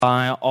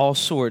by all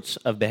sorts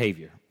of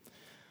behavior,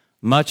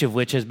 much of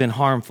which has been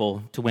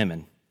harmful to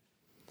women.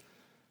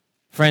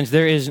 Friends,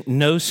 there is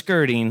no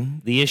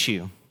skirting the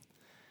issue.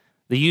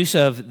 The use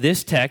of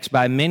this text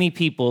by many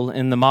people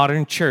in the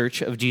modern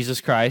church of Jesus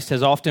Christ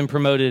has often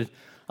promoted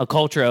a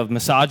culture of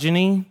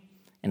misogyny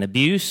and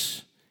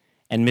abuse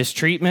and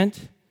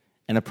mistreatment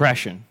and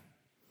oppression.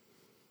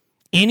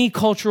 Any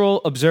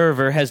cultural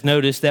observer has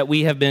noticed that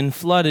we have been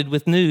flooded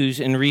with news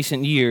in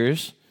recent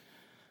years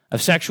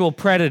of sexual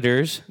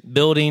predators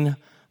building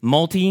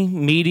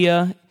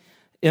multimedia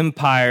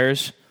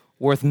empires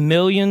worth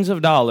millions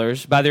of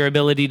dollars by their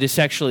ability to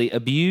sexually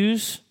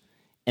abuse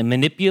and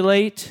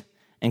manipulate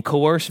and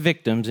coerce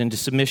victims into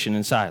submission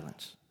and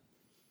silence.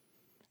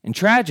 And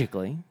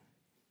tragically,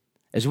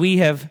 as we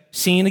have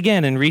seen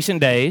again in recent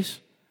days,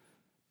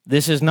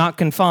 this is not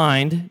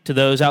confined to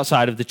those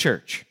outside of the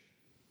church.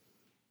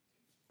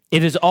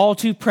 It is all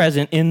too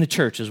present in the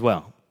church as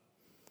well.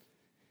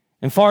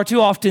 And far too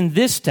often,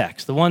 this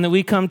text, the one that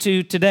we come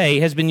to today,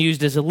 has been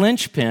used as a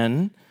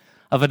linchpin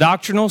of a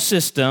doctrinal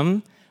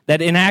system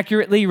that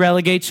inaccurately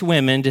relegates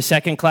women to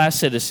second-class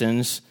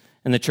citizens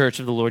in the church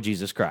of the Lord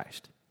Jesus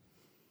Christ.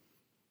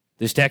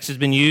 This text has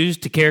been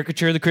used to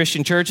caricature the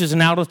Christian church as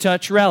an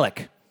out-of-touch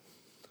relic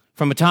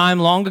from a time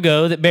long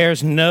ago that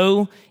bears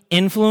no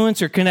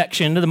influence or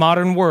connection to the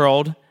modern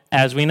world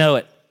as we know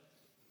it.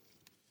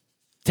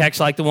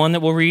 Texts like the one that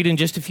we'll read in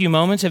just a few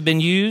moments have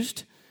been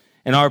used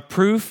and are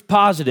proof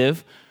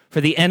positive for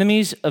the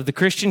enemies of the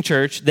Christian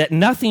church that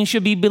nothing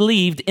should be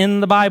believed in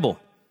the Bible,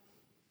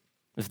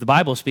 if the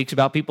Bible speaks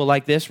about people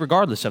like this,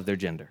 regardless of their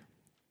gender.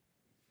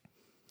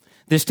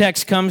 This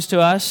text comes to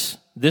us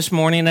this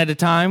morning at a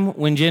time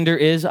when gender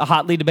is a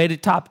hotly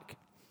debated topic.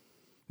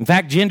 In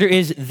fact, gender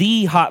is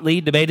the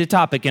hotly debated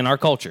topic in our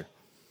culture.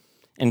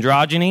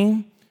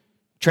 Androgyny,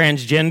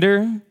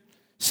 transgender,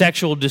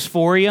 sexual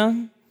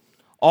dysphoria,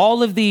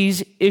 all of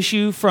these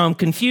issue from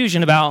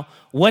confusion about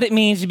what it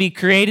means to be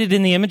created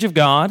in the image of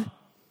God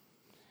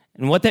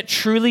and what that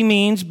truly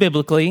means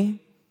biblically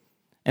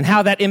and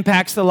how that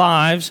impacts the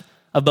lives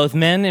of both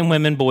men and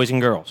women, boys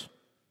and girls.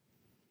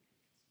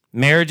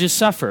 Marriages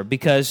suffer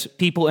because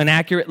people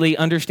inaccurately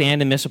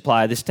understand and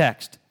misapply this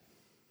text.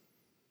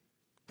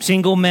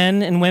 Single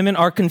men and women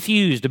are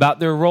confused about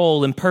their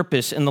role and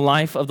purpose in the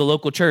life of the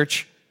local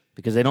church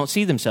because they don't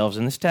see themselves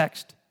in this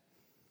text.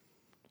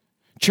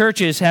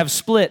 Churches have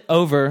split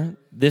over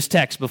this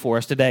text before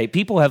us today.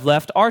 People have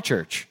left our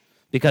church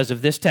because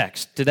of this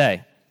text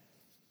today.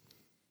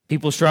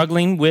 People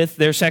struggling with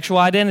their sexual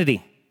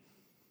identity.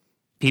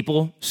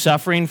 People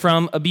suffering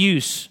from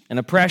abuse and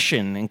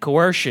oppression and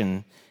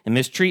coercion and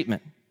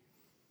mistreatment.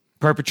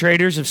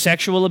 Perpetrators of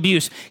sexual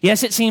abuse.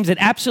 Yes, it seems that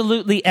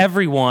absolutely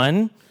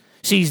everyone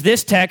sees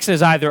this text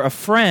as either a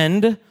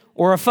friend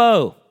or a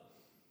foe,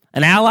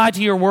 an ally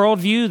to your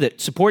worldview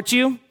that supports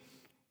you,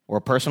 or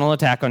a personal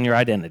attack on your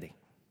identity.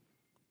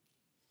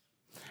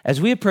 As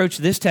we approach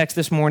this text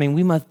this morning,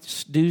 we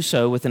must do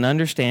so with an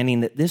understanding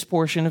that this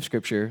portion of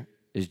Scripture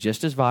is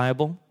just as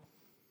viable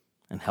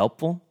and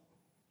helpful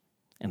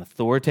and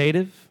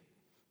authoritative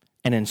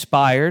and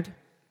inspired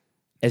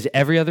as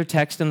every other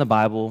text in the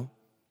Bible,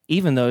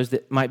 even those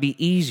that might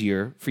be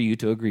easier for you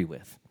to agree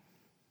with.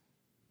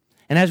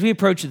 And as we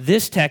approach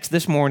this text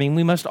this morning,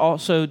 we must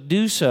also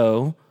do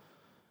so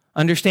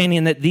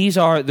understanding that these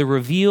are the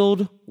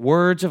revealed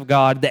words of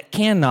God that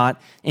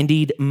cannot,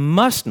 indeed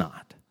must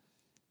not,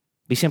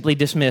 be simply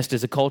dismissed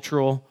as a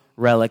cultural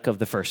relic of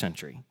the first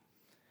century.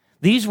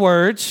 These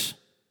words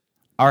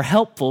are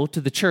helpful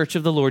to the church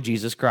of the Lord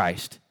Jesus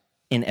Christ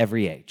in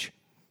every age.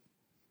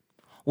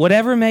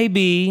 Whatever may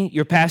be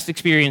your past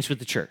experience with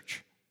the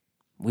church,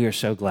 we are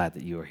so glad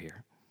that you are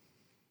here.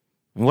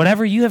 And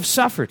whatever you have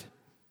suffered,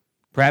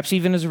 perhaps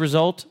even as a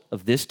result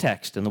of this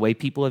text and the way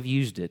people have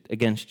used it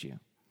against you,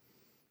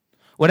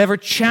 whatever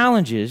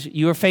challenges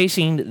you are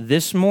facing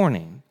this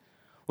morning,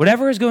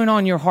 whatever is going on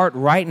in your heart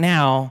right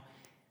now,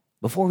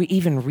 before we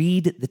even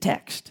read the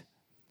text,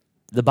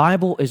 the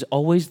Bible is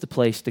always the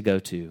place to go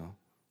to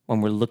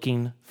when we're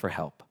looking for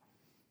help.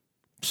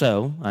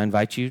 So I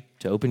invite you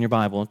to open your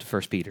Bible to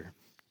 1 Peter.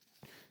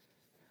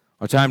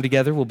 Our time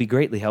together will be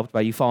greatly helped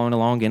by you following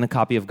along in a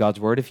copy of God's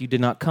Word. If you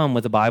did not come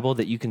with a Bible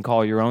that you can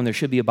call your own, there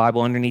should be a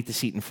Bible underneath the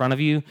seat in front of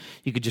you.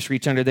 You could just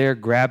reach under there,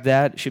 grab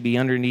that. It should be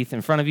underneath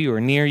in front of you or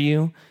near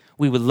you.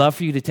 We would love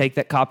for you to take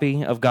that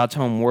copy of God's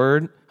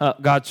Word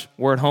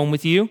home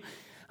with you.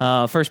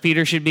 1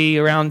 Peter should be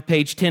around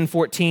page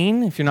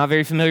 1014. If you're not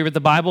very familiar with the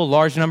Bible,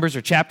 large numbers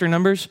are chapter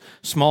numbers,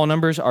 small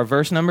numbers are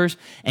verse numbers,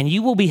 and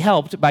you will be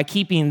helped by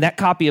keeping that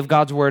copy of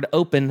God's Word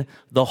open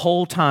the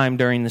whole time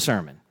during the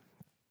sermon.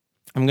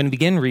 I'm going to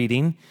begin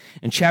reading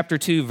in chapter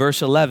 2,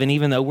 verse 11,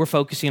 even though we're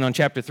focusing on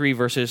chapter 3,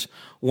 verses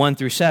 1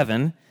 through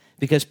 7,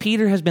 because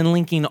Peter has been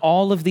linking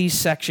all of these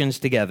sections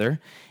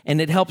together,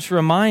 and it helps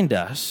remind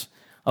us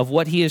of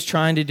what he is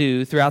trying to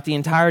do throughout the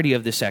entirety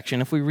of this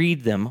section if we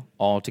read them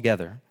all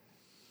together.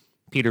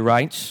 Peter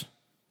writes,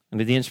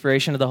 under the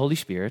inspiration of the Holy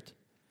Spirit,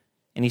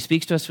 and he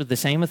speaks to us with the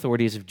same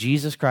authority as if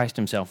Jesus Christ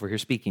himself were here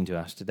speaking to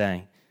us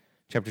today.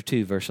 Chapter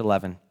 2, verse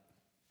 11.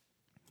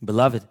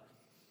 Beloved,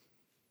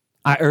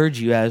 I urge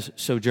you as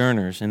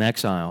sojourners and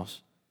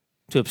exiles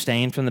to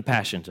abstain from the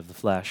passions of the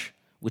flesh,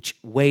 which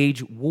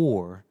wage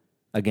war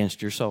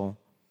against your soul.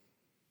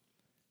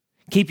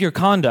 Keep your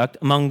conduct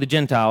among the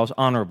Gentiles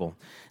honorable.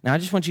 Now, I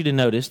just want you to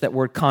notice that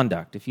word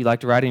conduct. If you like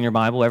to write in your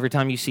Bible, every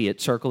time you see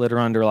it, circle it or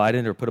underline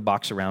it or put a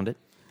box around it.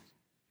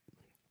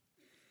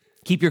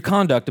 Keep your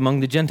conduct among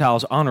the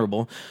Gentiles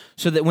honorable,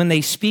 so that when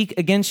they speak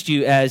against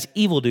you as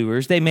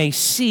evildoers, they may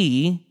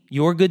see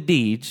your good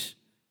deeds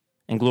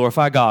and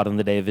glorify God on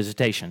the day of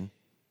visitation.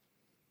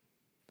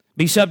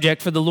 Be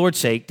subject for the Lord's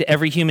sake to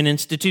every human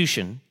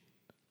institution,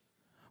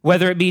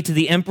 whether it be to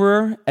the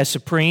emperor as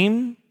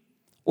supreme,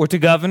 or to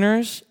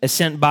governors as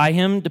sent by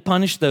him to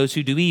punish those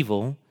who do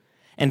evil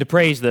and to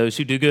praise those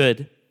who do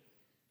good.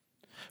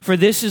 For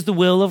this is the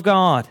will of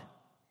God,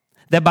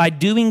 that by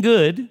doing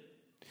good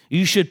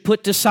you should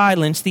put to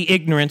silence the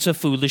ignorance of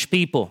foolish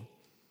people.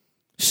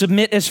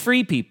 Submit as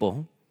free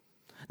people,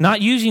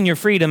 not using your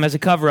freedom as a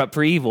cover-up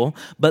for evil,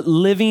 but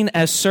living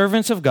as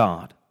servants of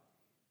God.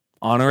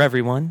 Honor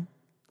everyone,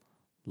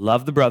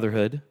 love the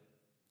brotherhood,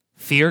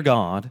 fear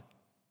God,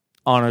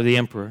 honor the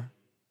emperor.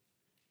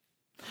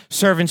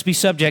 Servants, be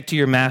subject to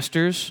your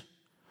masters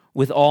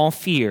with all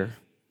fear,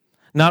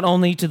 not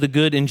only to the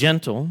good and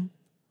gentle,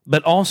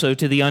 but also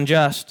to the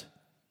unjust.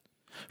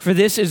 For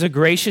this is a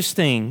gracious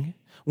thing,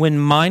 when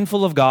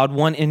mindful of God,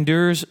 one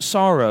endures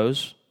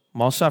sorrows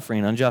while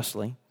suffering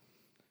unjustly.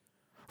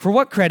 For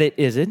what credit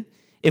is it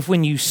if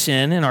when you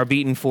sin and are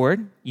beaten for it,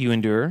 you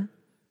endure?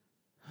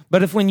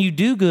 But if when you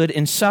do good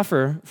and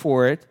suffer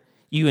for it,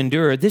 you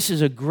endure, this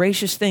is a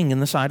gracious thing in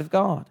the sight of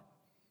God.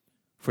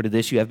 For to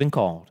this you have been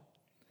called,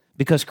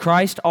 because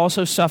Christ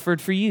also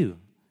suffered for you,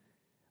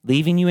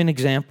 leaving you an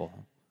example,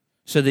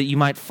 so that you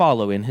might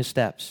follow in his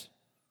steps.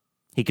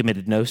 He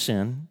committed no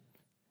sin,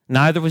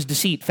 neither was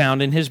deceit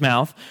found in his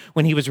mouth.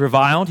 When he was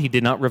reviled, he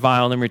did not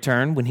revile in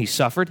return. When he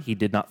suffered, he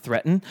did not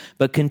threaten,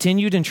 but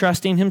continued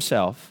entrusting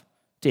himself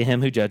to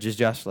him who judges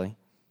justly.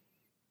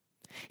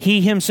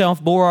 He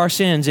himself bore our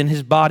sins in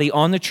his body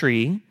on the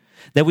tree,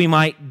 that we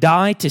might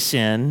die to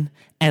sin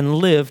and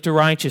live to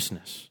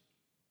righteousness.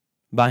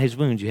 By his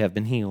wounds you have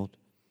been healed.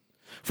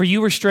 For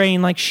you were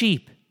straying like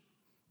sheep,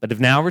 but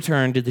have now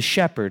returned to the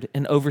shepherd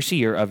and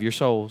overseer of your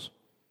souls.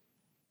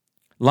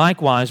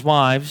 Likewise,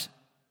 wives,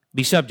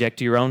 be subject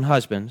to your own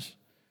husbands,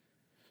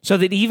 so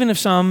that even if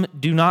some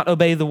do not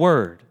obey the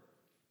word,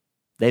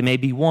 they may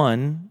be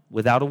won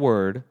without a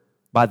word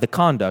by the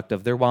conduct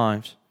of their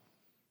wives.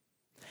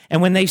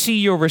 And when they see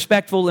your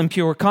respectful and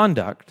pure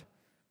conduct,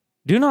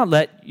 do not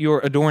let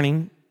your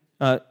adorning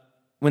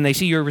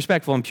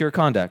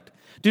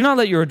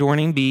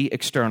be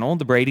external,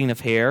 the braiding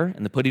of hair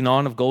and the putting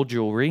on of gold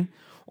jewelry,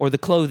 or the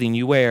clothing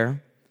you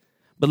wear,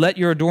 but let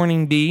your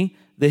adorning be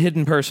the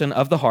hidden person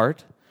of the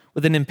heart,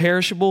 with an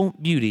imperishable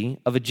beauty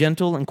of a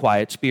gentle and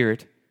quiet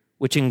spirit,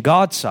 which in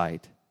God's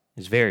sight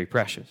is very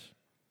precious.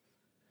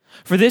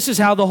 For this is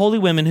how the holy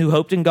women who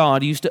hoped in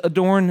God used to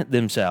adorn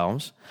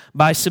themselves,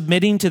 by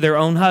submitting to their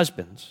own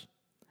husbands,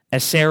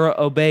 as Sarah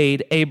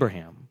obeyed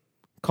Abraham,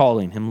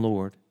 calling him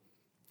Lord.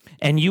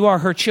 And you are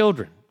her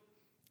children,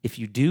 if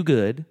you do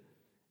good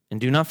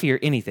and do not fear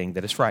anything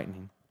that is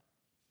frightening.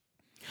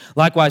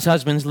 Likewise,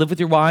 husbands, live with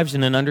your wives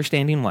in an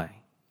understanding way,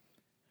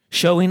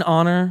 showing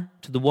honor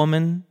to the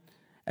woman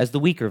as the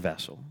weaker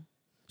vessel,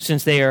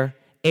 since they are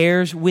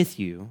heirs with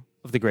you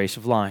of the grace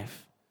of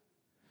life,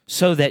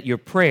 so that your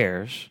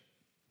prayers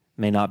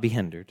may not be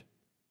hindered.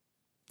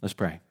 Let's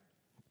pray.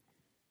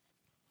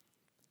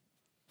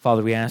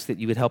 Father, we ask that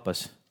you would help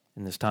us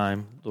in this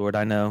time. Lord,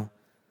 I know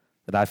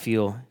that I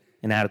feel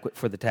inadequate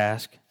for the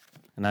task,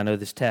 and I know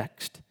this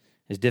text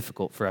is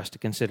difficult for us to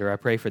consider. I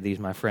pray for these,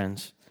 my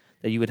friends,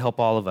 that you would help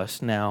all of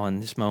us now in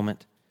this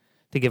moment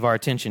to give our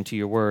attention to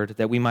your word,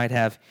 that we might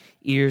have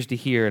ears to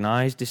hear and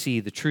eyes to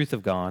see the truth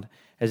of God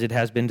as it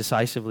has been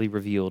decisively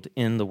revealed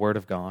in the word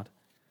of God.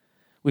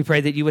 We pray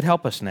that you would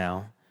help us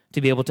now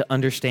to be able to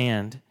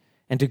understand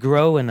and to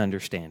grow in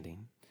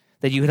understanding,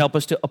 that you would help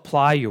us to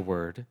apply your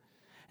word,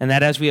 and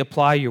that as we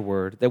apply your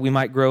word, that we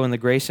might grow in the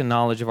grace and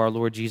knowledge of our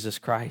Lord Jesus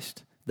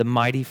Christ, the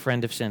mighty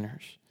friend of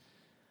sinners.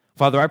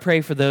 Father, I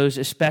pray for those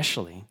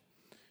especially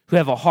who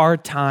have a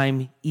hard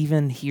time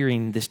even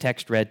hearing this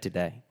text read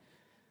today.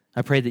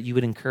 I pray that you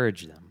would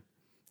encourage them.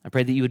 I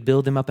pray that you would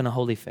build them up in a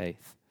holy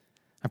faith.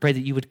 I pray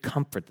that you would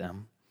comfort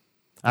them.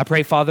 I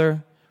pray,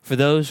 Father, for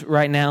those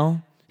right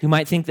now who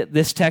might think that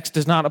this text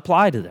does not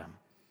apply to them,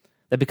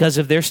 that because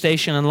of their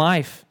station in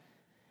life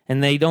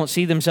and they don't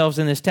see themselves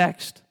in this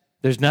text,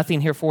 there's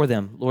nothing here for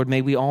them. Lord,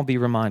 may we all be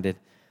reminded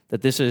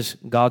that this is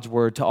God's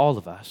word to all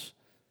of us.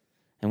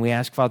 And we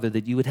ask, Father,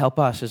 that you would help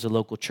us as a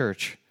local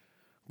church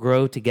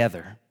grow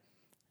together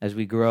as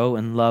we grow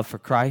in love for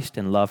Christ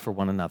and love for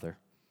one another.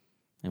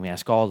 And we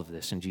ask all of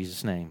this in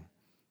Jesus' name.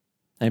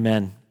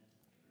 Amen.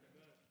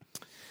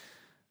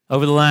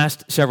 Over the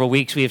last several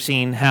weeks, we have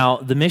seen how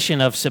the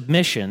mission of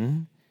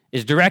submission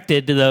is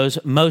directed to those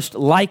most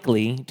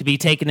likely to be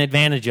taken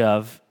advantage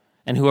of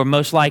and who are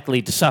most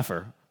likely to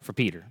suffer for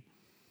Peter.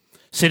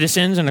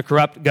 Citizens in a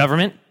corrupt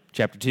government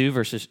chapter 2,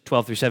 verses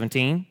 12 through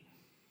 17.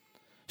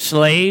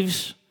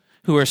 Slaves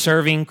who are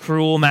serving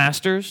cruel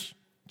masters,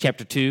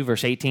 chapter 2,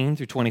 verse 18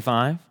 through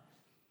 25.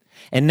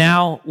 And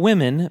now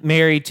women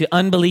married to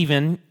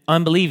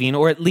unbelieving,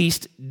 or at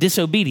least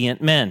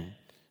disobedient men,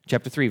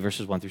 chapter 3,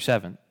 verses 1 through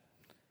 7.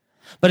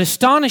 But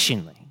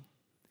astonishingly,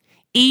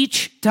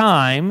 each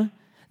time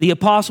the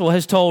apostle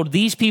has told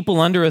these people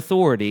under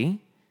authority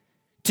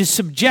to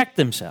subject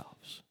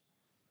themselves,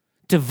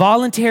 to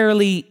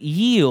voluntarily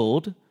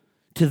yield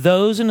to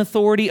those in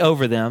authority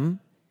over them,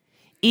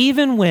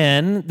 even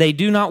when they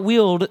do not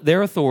wield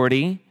their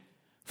authority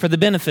for the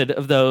benefit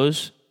of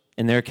those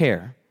in their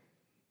care.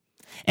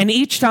 And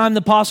each time the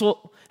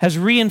apostle has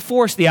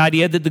reinforced the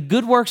idea that the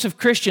good works of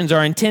Christians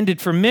are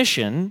intended for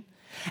mission,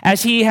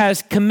 as he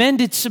has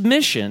commended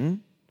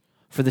submission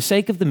for the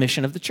sake of the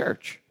mission of the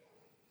church.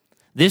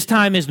 This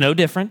time is no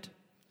different,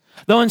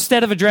 though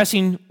instead of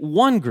addressing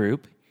one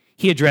group,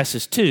 he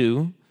addresses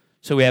two,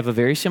 so we have a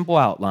very simple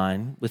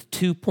outline with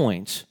 2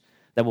 points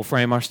that will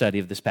frame our study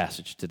of this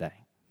passage today.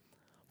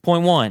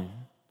 Point 1,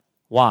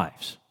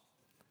 wives.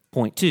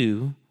 Point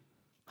 2,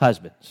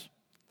 husbands.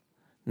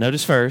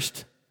 Notice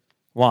first,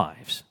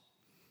 wives.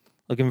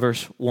 Look in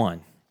verse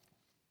 1.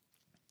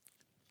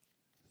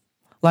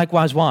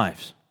 Likewise,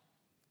 wives,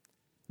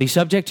 be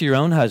subject to your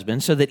own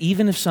husbands, so that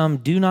even if some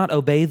do not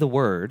obey the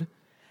word,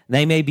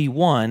 they may be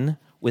won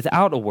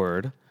without a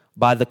word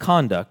by the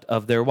conduct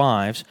of their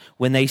wives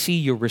when they see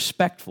your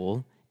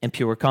respectful and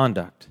pure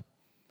conduct.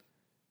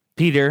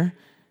 Peter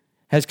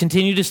has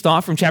continued his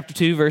thought from chapter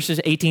 2, verses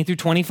 18 through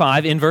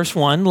 25 in verse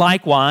 1,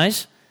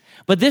 likewise.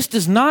 But this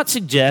does not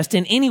suggest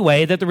in any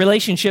way that the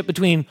relationship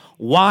between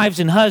wives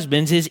and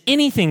husbands is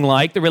anything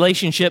like the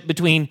relationship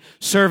between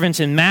servants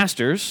and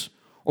masters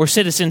or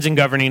citizens and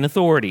governing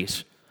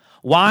authorities.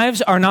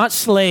 Wives are not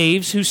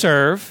slaves who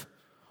serve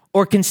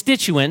or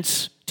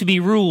constituents to be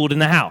ruled in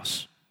the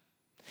house.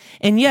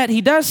 And yet he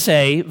does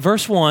say,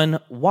 verse 1,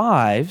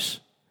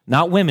 wives,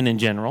 not women in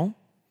general,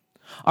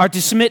 are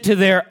to submit to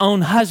their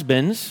own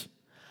husbands,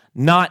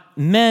 not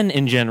men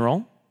in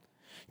general,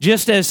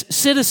 just as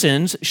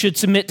citizens should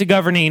submit to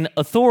governing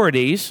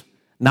authorities,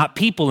 not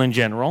people in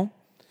general,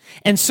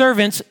 and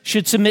servants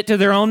should submit to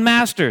their own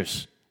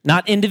masters,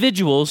 not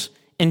individuals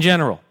in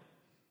general.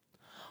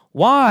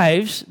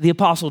 Wives, the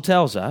apostle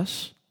tells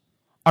us,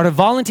 are to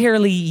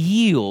voluntarily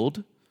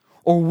yield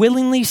or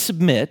willingly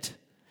submit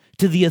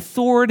to the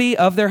authority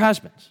of their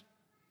husbands,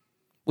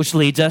 which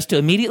leads us to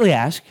immediately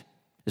ask,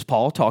 is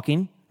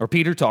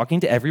Peter talking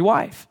to every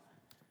wife?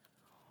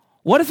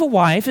 What if a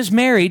wife is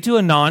married to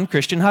a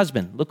non-Christian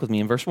husband? Look with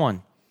me in verse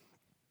 1.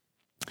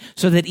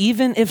 So that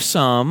even if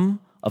some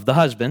of the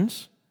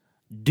husbands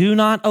do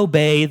not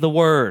obey the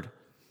word.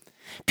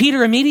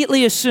 Peter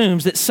immediately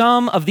assumes that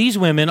some of these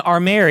women are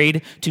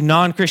married to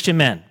non-Christian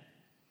men.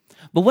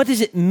 But what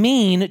does it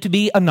mean to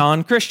be a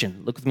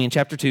non-Christian? Look with me in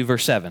chapter 2,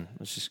 verse 7.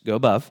 Let's just go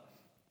above.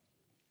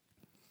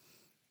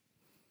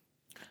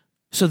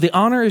 So the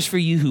honor is for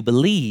you who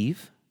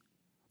believe,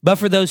 but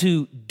for those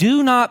who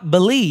do not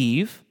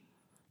believe,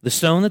 the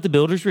stone that the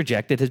builders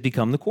rejected has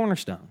become the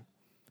cornerstone,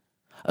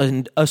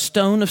 a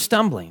stone of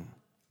stumbling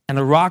and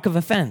a rock of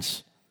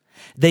offense.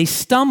 They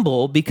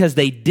stumble because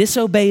they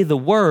disobey the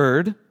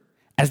word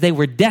as they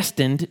were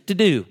destined to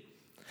do.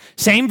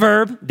 Same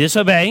verb,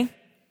 disobey,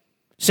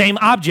 same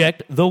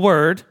object, the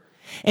word,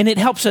 and it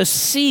helps us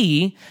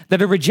see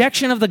that a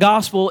rejection of the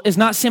gospel is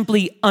not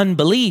simply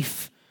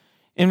unbelief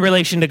in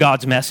relation to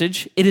God's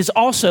message, it is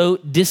also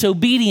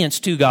disobedience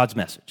to God's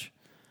message.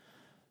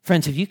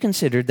 Friends, have you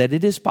considered that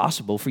it is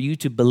possible for you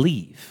to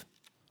believe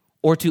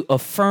or to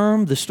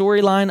affirm the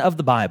storyline of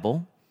the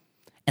Bible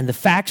and the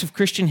facts of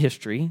Christian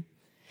history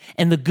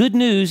and the good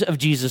news of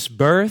Jesus'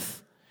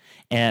 birth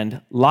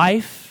and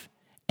life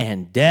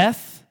and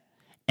death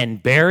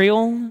and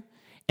burial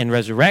and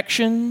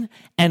resurrection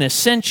and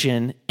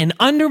ascension and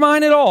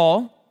undermine it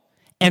all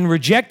and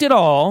reject it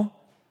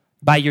all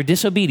by your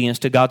disobedience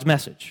to God's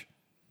message,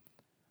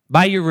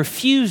 by your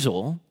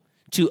refusal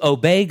to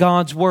obey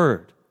God's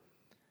word,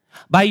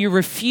 by your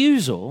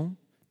refusal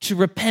to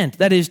repent,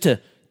 that is to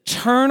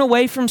turn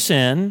away from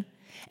sin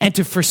and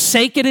to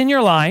forsake it in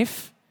your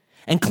life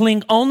and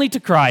cling only to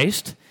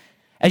Christ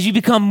as you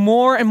become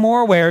more and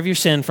more aware of your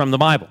sin from the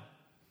Bible.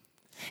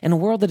 In a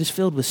world that is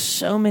filled with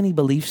so many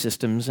belief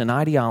systems and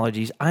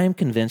ideologies, I am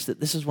convinced that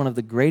this is one of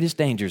the greatest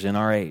dangers in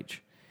our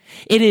age.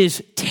 It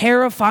is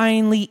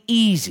terrifyingly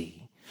easy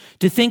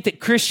to think that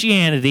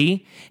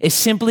Christianity is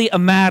simply a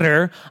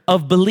matter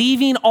of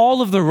believing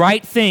all of the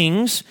right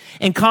things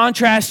in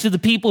contrast to the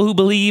people who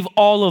believe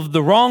all of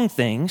the wrong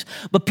things.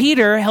 But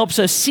Peter helps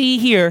us see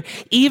here,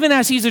 even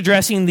as he's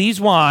addressing these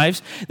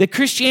wives, that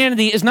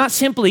Christianity is not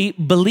simply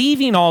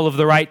believing all of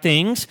the right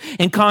things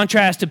in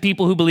contrast to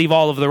people who believe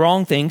all of the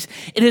wrong things.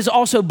 It is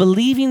also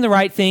believing the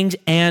right things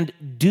and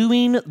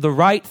doing the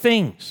right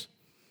things.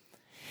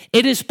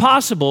 It is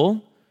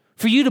possible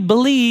for you to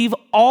believe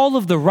all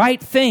of the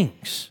right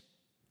things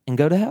and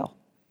go to hell.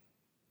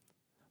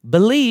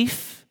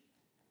 Belief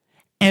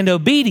and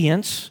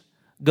obedience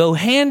go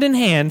hand in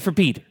hand for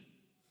Peter.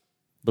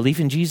 Belief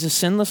in Jesus'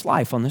 sinless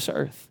life on this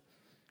earth.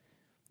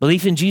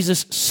 Belief in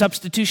Jesus'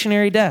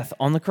 substitutionary death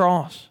on the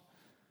cross.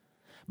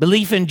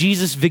 Belief in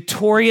Jesus'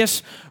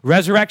 victorious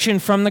resurrection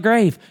from the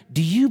grave.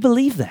 Do you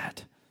believe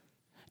that?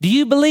 Do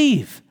you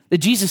believe that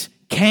Jesus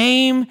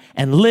came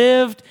and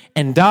lived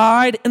and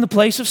died in the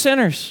place of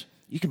sinners?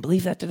 You can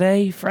believe that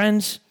today,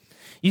 friends.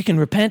 You can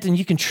repent and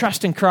you can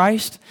trust in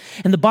Christ.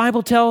 And the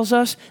Bible tells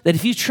us that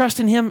if you trust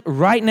in Him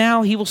right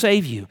now, He will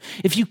save you.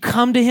 If you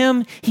come to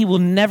Him, He will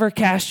never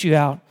cast you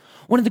out.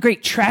 One of the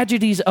great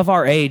tragedies of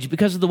our age,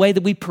 because of the way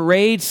that we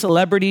parade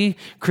celebrity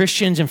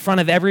Christians in front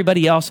of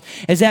everybody else,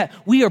 is that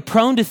we are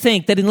prone to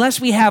think that unless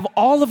we have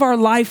all of our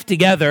life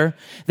together,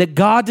 that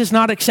God does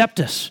not accept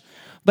us.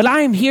 But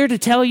I am here to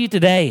tell you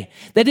today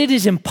that it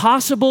is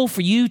impossible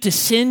for you to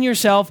sin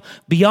yourself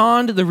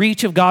beyond the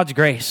reach of God's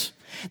grace.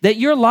 That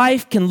your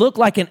life can look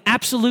like an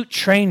absolute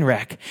train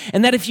wreck,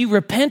 and that if you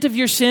repent of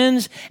your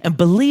sins and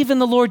believe in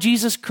the Lord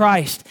Jesus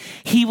Christ,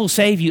 He will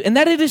save you. And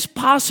that it is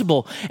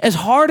possible, as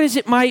hard as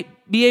it might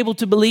be able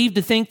to believe,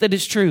 to think that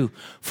it's true,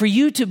 for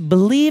you to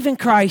believe in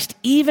Christ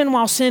even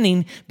while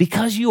sinning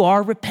because you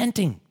are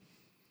repenting.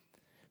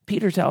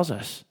 Peter tells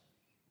us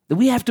that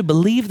we have to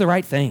believe the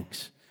right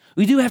things.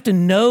 We do have to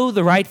know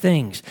the right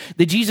things,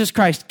 that Jesus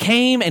Christ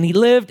came and He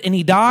lived and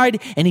He died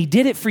and He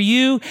did it for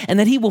you, and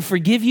that He will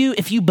forgive you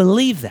if you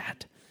believe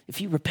that, if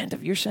you repent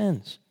of your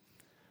sins.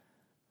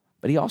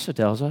 But He also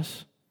tells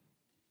us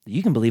that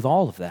you can believe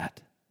all of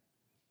that.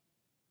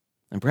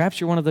 And perhaps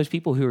you're one of those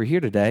people who are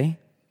here today.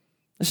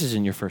 This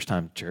isn't your first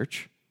time at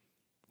church.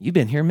 You've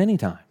been here many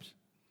times.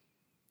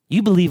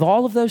 You believe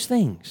all of those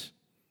things,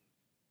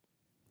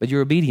 but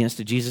your obedience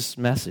to Jesus'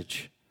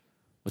 message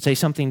would say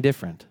something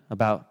different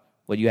about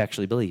what you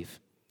actually believe.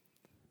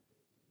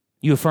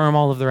 You affirm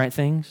all of the right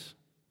things.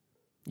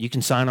 You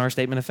can sign our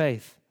statement of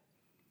faith.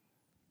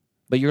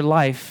 But your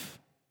life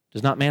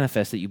does not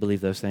manifest that you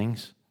believe those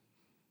things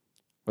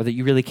or that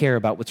you really care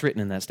about what's written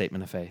in that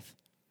statement of faith.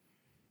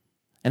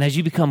 And as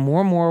you become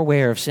more and more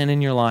aware of sin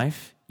in your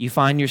life, you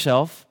find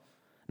yourself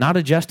not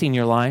adjusting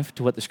your life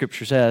to what the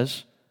Scripture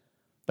says,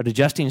 but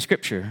adjusting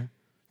Scripture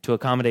to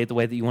accommodate the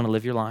way that you want to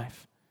live your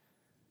life.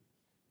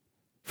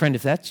 Friend,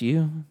 if that's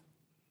you,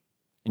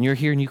 and you're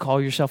here and you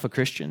call yourself a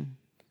Christian,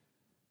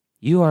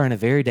 you are in a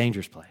very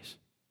dangerous place.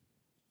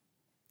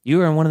 You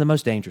are in one of the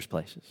most dangerous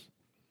places.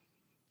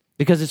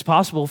 Because it's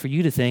possible for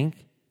you to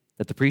think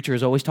that the preacher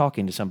is always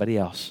talking to somebody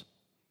else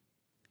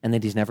and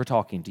that he's never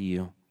talking to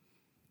you.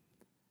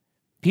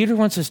 Peter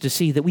wants us to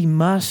see that we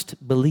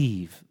must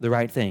believe the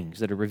right things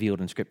that are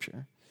revealed in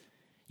Scripture.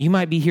 You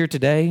might be here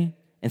today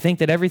and think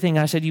that everything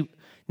I said you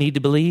need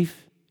to believe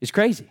is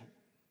crazy,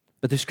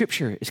 but the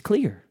Scripture is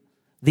clear.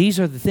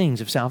 These are the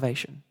things of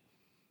salvation.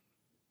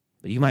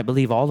 But you might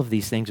believe all of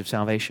these things of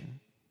salvation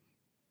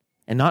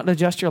and not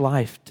adjust your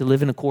life to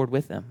live in accord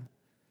with them.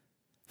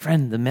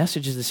 Friend, the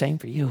message is the same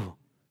for you.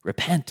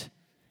 Repent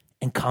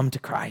and come to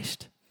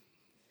Christ.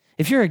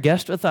 If you're a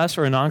guest with us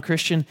or a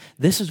non-Christian,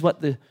 this is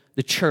what the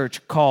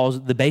church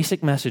calls the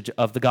basic message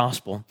of the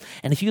gospel.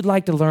 And if you'd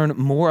like to learn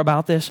more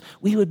about this,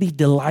 we would be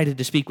delighted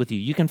to speak with you.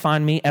 You can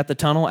find me at the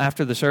tunnel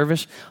after the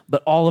service,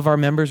 but all of our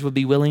members would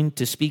be willing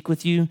to speak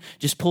with you.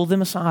 Just pull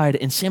them aside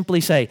and simply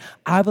say,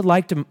 I would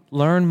like to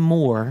learn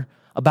more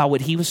about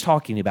what he was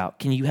talking about.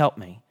 Can you help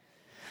me?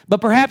 But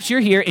perhaps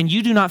you're here and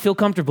you do not feel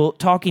comfortable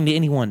talking to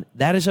anyone.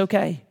 That is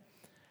okay.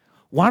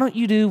 Why don't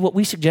you do what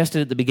we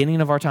suggested at the beginning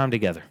of our time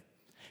together?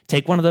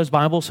 Take one of those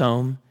Bibles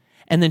home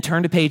and then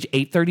turn to page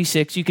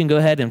 836. You can go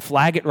ahead and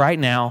flag it right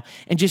now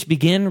and just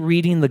begin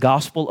reading the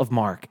Gospel of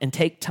Mark and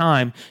take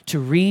time to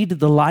read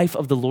the life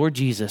of the Lord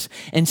Jesus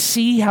and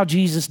see how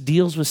Jesus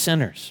deals with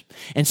sinners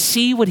and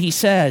see what he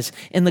says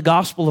in the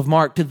Gospel of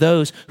Mark to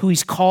those who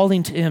he's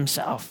calling to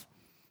himself.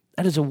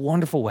 That is a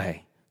wonderful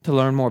way to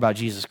learn more about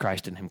Jesus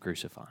Christ and him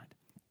crucified.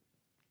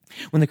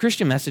 When the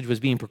Christian message was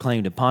being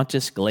proclaimed in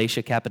Pontus,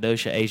 Galatia,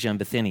 Cappadocia, Asia, and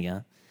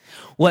Bithynia,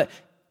 what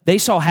they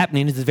saw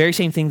happening is the very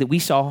same thing that we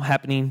saw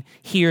happening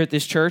here at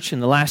this church in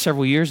the last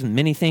several years, and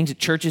many things that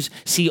churches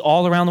see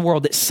all around the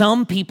world, that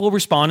some people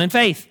respond in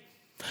faith.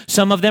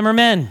 Some of them are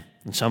men,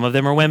 and some of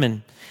them are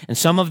women, and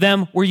some of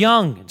them were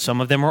young, and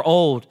some of them were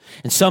old,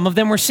 and some of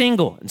them were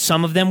single, and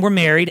some of them were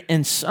married,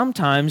 and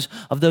sometimes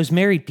of those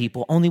married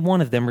people, only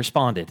one of them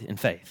responded in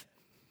faith.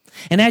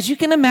 And as you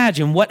can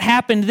imagine, what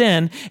happened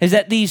then is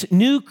that these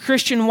new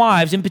Christian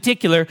wives in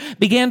particular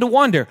began to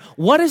wonder,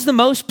 what is the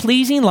most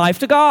pleasing life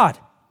to God?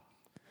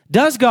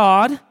 Does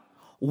God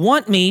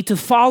want me to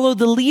follow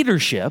the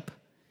leadership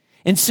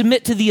and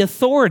submit to the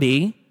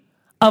authority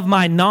of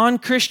my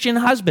non-Christian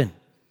husband?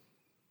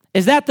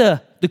 Is that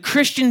the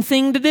Christian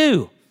thing to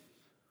do?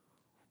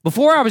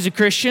 Before I was a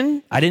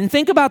Christian, I didn't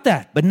think about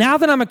that. But now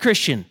that I'm a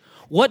Christian,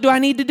 what do I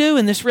need to do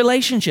in this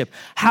relationship?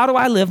 How do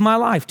I live my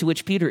life? To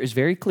which Peter is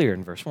very clear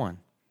in verse 1.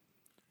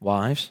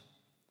 Wives,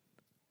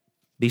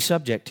 be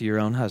subject to your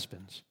own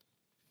husbands,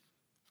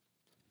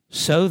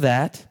 so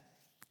that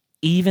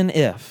even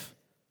if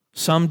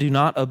some do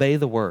not obey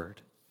the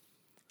word,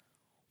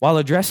 while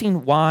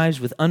addressing wives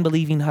with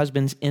unbelieving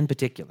husbands in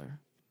particular,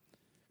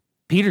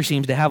 Peter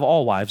seems to have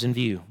all wives in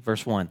view.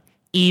 Verse 1,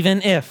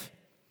 even if,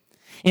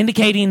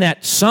 indicating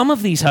that some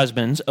of these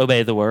husbands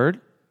obey the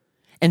word,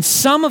 and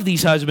some of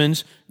these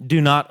husbands do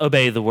not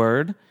obey the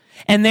word,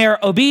 and their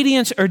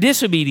obedience or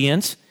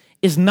disobedience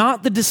is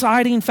not the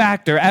deciding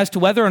factor as to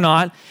whether or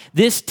not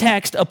this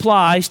text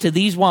applies to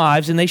these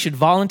wives and they should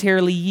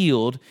voluntarily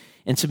yield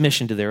in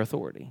submission to their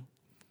authority.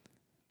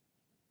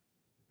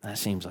 That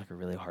seems like a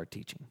really hard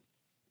teaching.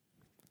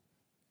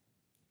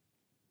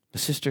 But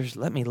sisters,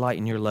 let me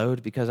lighten your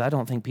load because I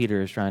don't think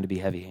Peter is trying to be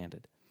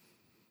heavy-handed.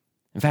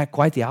 In fact,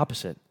 quite the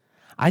opposite.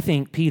 I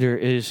think Peter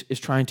is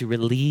trying to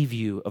relieve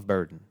you of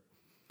burden,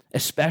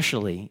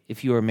 especially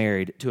if you are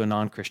married to a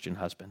non-Christian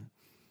husband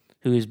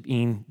who is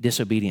being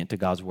disobedient to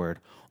God's word,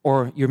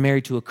 or you're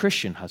married to a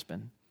Christian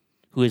husband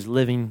who is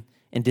living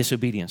in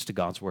disobedience to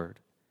God's word.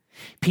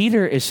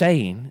 Peter is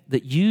saying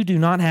that you do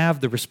not have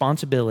the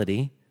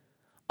responsibility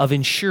of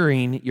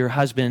ensuring your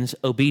husband's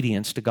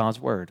obedience to God's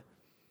word.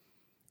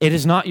 It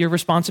is not your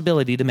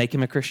responsibility to make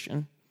him a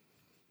Christian.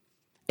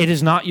 It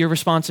is not your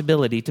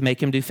responsibility to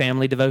make him do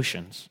family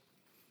devotions.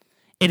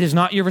 It is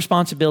not your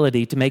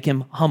responsibility to make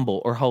him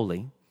humble or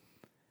holy.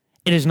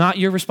 It is not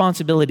your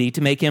responsibility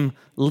to make him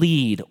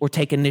lead or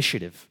take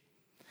initiative.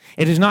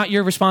 It is not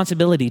your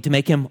responsibility to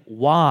make him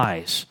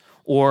wise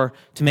or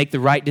to make the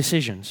right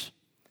decisions.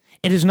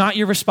 It is not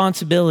your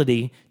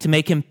responsibility to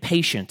make him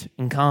patient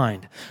and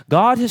kind.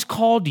 God has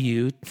called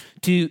you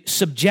to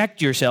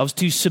subject yourselves,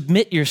 to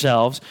submit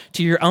yourselves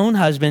to your own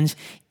husbands,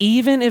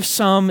 even if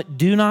some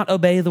do not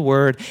obey the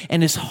word.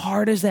 And as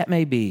hard as that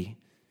may be,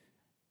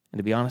 and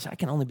to be honest, I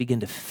can only begin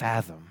to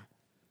fathom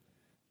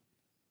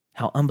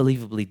how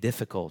unbelievably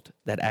difficult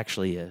that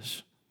actually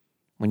is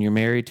when you're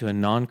married to a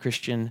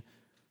non-Christian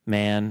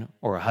man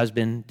or a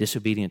husband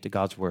disobedient to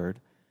God's word.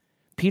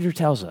 Peter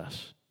tells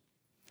us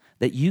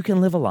that you can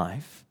live a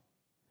life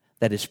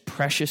that is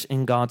precious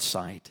in God's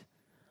sight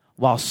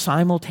while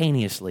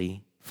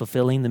simultaneously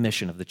fulfilling the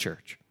mission of the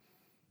church.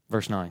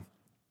 Verse 9,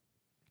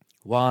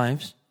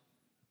 wives,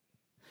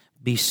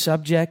 be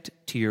subject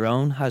to your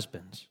own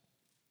husbands,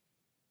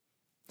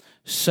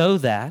 so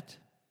that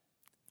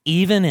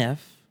even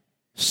if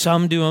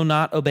some do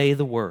not obey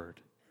the word,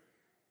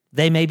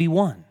 they may be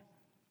won,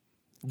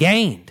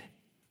 gained,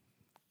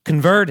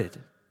 converted,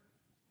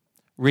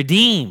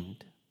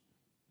 redeemed,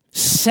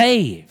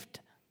 saved.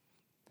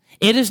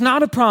 It is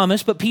not a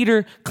promise, but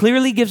Peter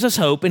clearly gives us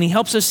hope, and he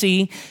helps us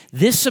see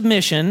this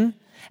submission,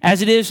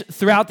 as it is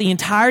throughout the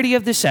entirety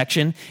of this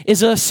section,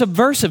 is a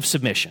subversive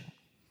submission.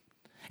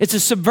 It's a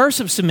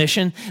subversive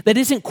submission that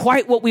isn't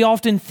quite what we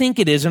often think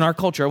it is in our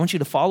culture. I want you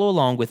to follow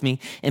along with me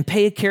and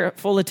pay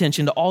careful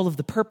attention to all of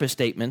the purpose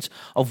statements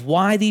of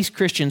why these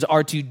Christians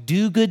are to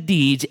do good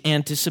deeds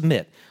and to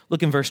submit.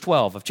 Look in verse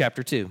 12 of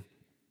chapter 2.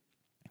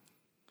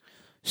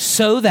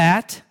 So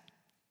that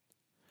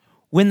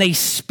when they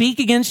speak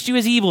against you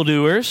as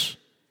evildoers,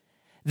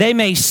 they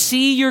may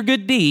see your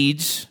good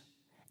deeds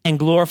and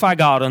glorify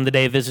God on the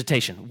day of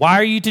visitation. Why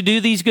are you to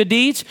do these good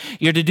deeds?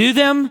 You're to do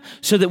them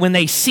so that when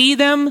they see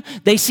them,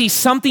 they see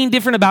something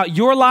different about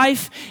your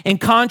life in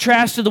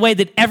contrast to the way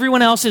that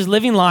everyone else is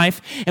living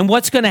life. And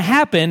what's going to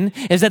happen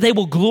is that they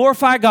will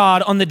glorify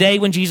God on the day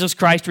when Jesus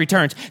Christ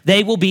returns.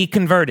 They will be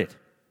converted.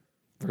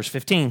 Verse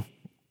 15.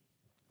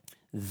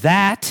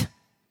 That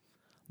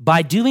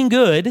by doing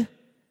good,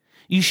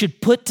 you should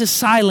put to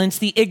silence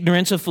the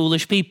ignorance of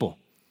foolish people.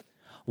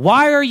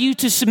 Why are you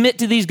to submit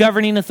to these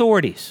governing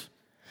authorities?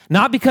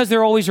 Not because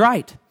they're always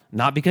right,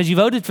 not because you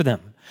voted for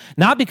them,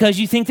 not because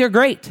you think they're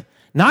great,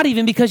 not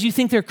even because you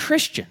think they're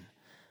Christian.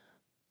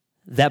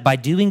 That by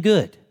doing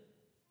good,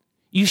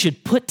 you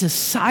should put to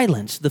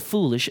silence the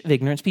foolish of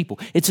ignorant people.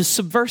 It's a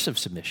subversive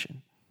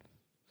submission.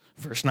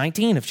 Verse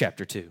 19 of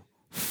chapter 2.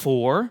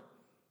 For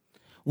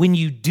when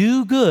you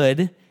do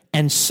good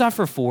and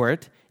suffer for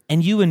it,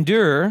 and you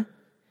endure,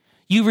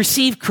 you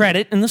receive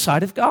credit in the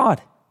sight of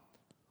God.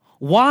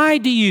 Why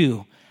do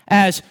you,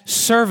 as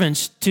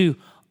servants to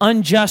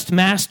unjust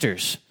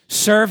masters,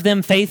 serve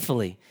them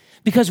faithfully?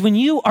 Because when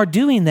you are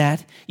doing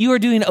that, you are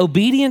doing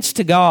obedience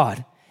to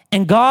God,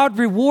 and God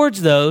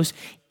rewards those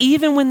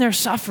even when they're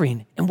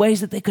suffering in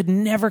ways that they could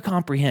never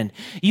comprehend.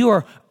 You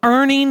are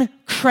earning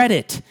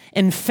credit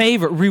and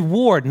favor,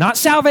 reward, not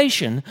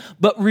salvation,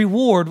 but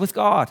reward with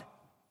God.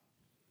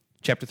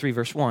 Chapter 3,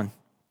 verse 1.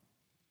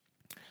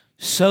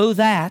 So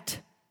that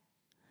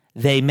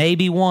they may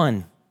be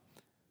won.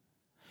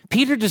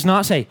 Peter does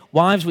not say,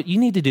 wives, what you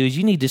need to do is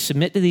you need to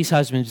submit to these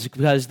husbands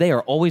because they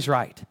are always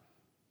right.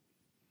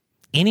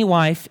 Any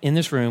wife in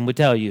this room would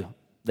tell you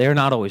they're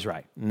not always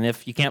right. And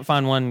if you can't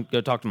find one,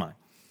 go talk to mine.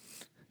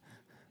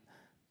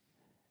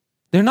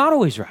 They're not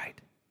always right.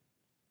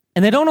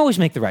 And they don't always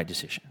make the right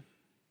decision.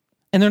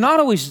 And they're not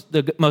always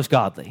the most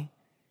godly.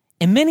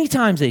 And many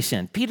times they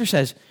sin. Peter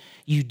says,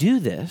 you do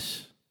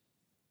this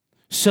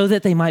so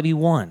that they might be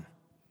won.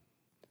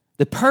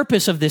 The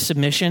purpose of this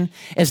submission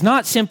is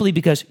not simply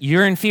because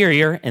you're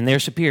inferior and they're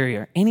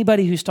superior.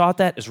 Anybody who's taught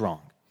that is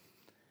wrong.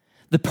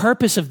 The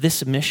purpose of this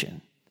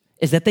submission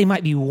is that they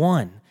might be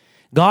won.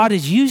 God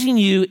is using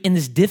you in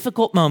this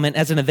difficult moment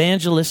as an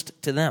evangelist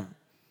to them.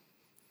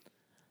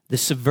 The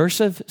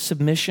subversive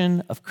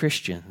submission of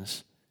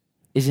Christians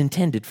is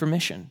intended for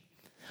mission.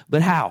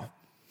 But how?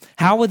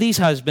 How will these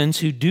husbands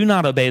who do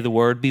not obey the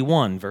word be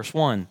won? Verse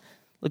 1.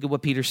 Look at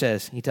what Peter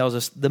says. He tells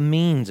us the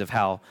means of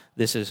how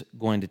this is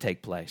going to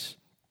take place.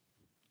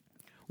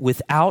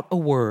 Without a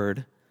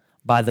word,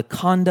 by the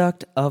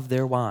conduct of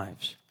their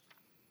wives.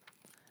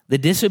 The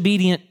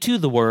disobedient to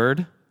the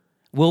word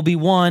will be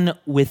won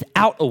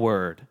without a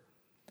word.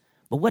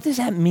 But what does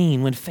that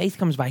mean when faith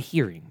comes by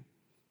hearing,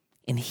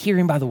 and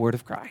hearing by the word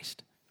of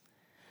Christ?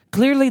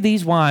 Clearly,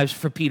 these wives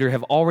for Peter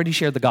have already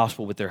shared the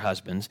gospel with their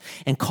husbands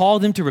and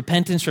called them to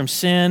repentance from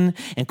sin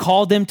and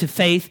called them to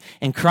faith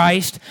in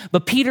Christ.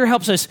 But Peter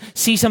helps us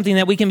see something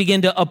that we can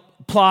begin to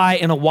apply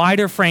in a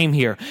wider frame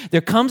here.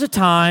 There comes a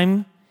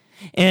time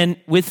and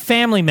with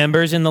family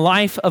members in the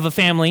life of a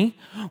family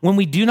when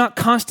we do not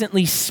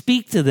constantly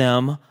speak to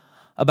them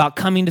about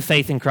coming to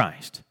faith in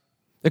Christ.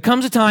 There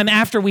comes a time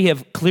after we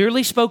have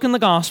clearly spoken the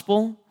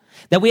gospel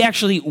that we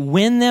actually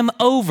win them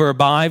over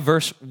by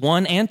verse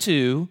 1 and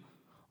 2,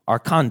 our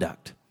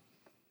conduct.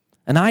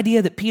 An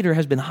idea that Peter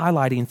has been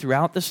highlighting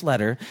throughout this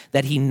letter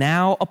that he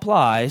now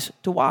applies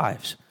to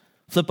wives.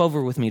 Flip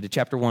over with me to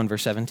chapter 1,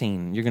 verse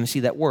 17. You're going to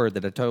see that word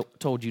that I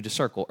told you to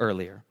circle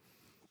earlier.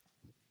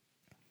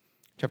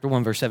 Chapter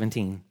 1, verse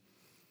 17.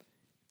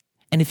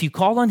 And if you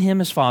call on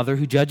him as Father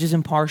who judges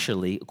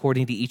impartially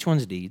according to each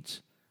one's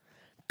deeds,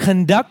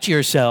 conduct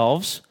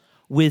yourselves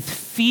with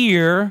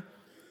fear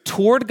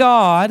toward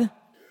God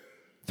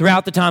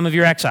throughout the time of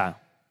your exile.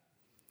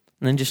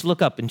 And then just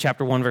look up in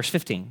chapter 1, verse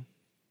 15.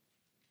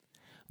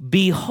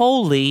 Be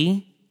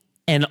holy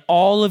in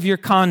all of your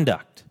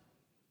conduct.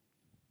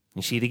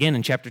 You see it again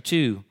in chapter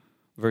 2,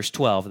 verse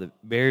 12, the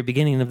very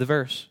beginning of the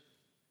verse.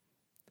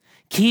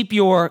 Keep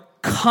your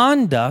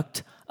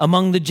conduct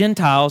among the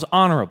Gentiles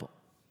honorable.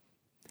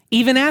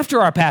 Even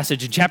after our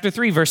passage in chapter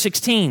 3, verse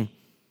 16.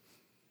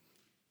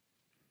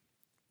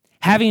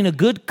 Having a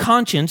good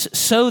conscience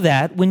so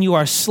that when you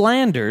are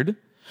slandered,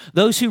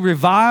 those who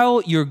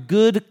revile your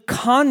good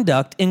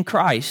conduct in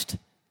Christ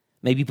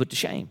may be put to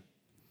shame.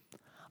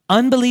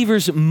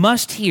 Unbelievers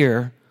must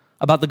hear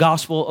about the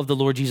gospel of the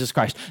Lord Jesus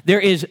Christ. There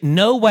is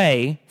no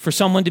way for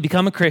someone to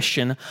become a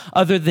Christian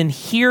other than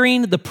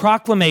hearing the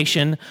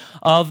proclamation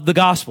of the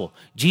gospel.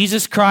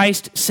 Jesus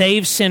Christ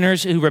saves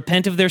sinners who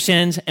repent of their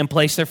sins and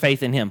place their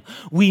faith in him.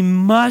 We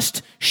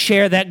must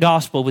share that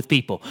gospel with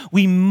people.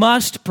 We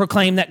must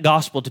proclaim that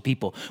gospel to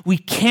people. We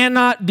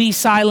cannot be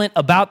silent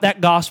about that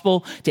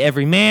gospel to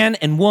every man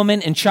and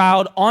woman and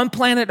child on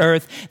planet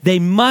Earth. They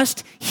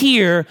must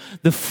hear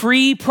the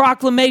free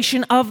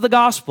proclamation of the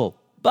gospel.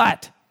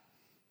 But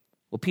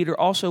what Peter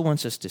also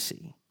wants us to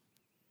see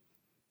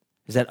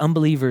is that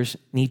unbelievers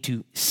need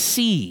to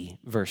see,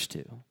 verse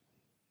 2,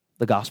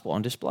 the gospel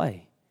on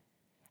display,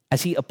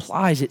 as he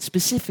applies it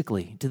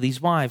specifically to these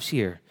wives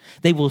here.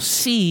 They will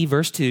see,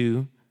 verse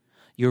 2,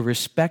 your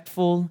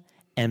respectful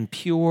and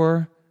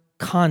pure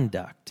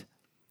conduct.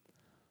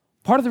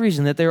 Part of the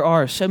reason that there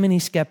are so many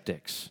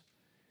skeptics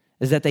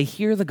is that they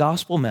hear the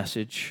gospel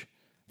message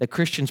that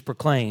Christians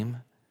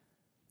proclaim,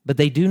 but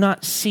they do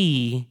not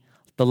see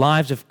the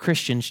lives of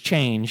Christians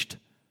changed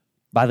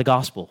by the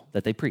gospel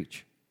that they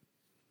preach.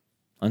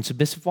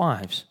 Unsubmissive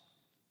wives,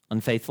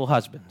 unfaithful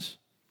husbands,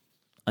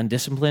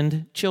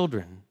 undisciplined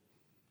children,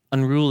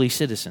 unruly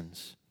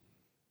citizens,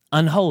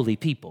 unholy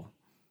people.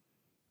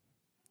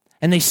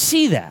 And they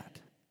see that.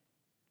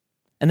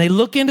 And they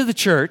look into the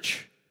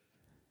church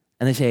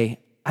and they say,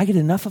 I get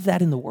enough of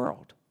that in the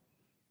world.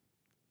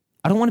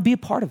 I don't want to be a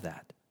part of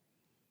that.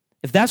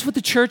 If that's what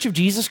the church of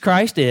Jesus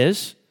Christ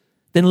is,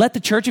 then let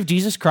the church of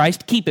Jesus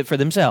Christ keep it for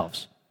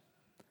themselves.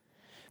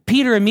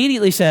 Peter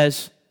immediately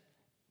says,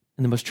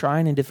 in the most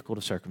trying and difficult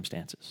of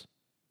circumstances,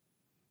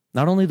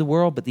 not only the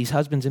world, but these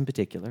husbands in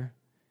particular,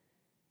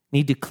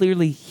 need to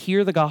clearly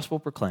hear the gospel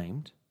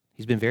proclaimed.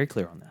 He's been very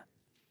clear on that.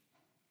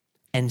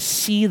 And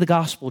see the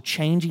gospel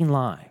changing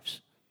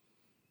lives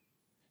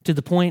to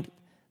the point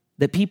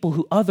that people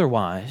who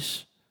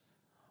otherwise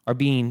are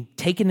being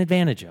taken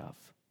advantage of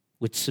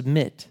would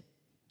submit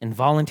and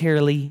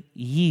voluntarily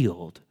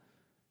yield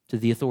to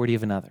the authority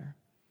of another.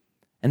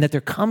 And that there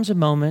comes a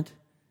moment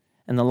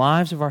in the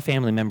lives of our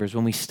family members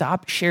when we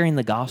stop sharing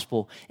the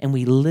gospel and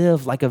we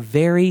live like a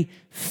very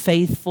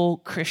faithful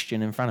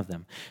Christian in front of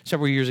them.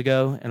 Several years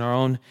ago in our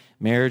own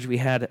marriage, we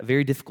had a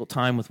very difficult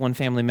time with one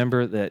family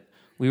member that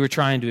we were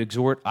trying to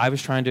exhort. I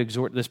was trying to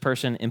exhort this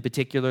person in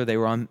particular. They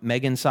were on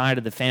Megan's side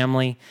of the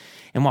family.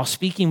 And while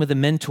speaking with a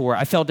mentor,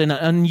 I felt an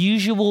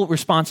unusual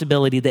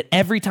responsibility that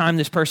every time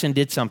this person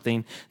did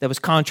something that was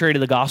contrary to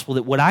the gospel,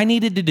 that what I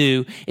needed to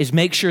do is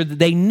make sure that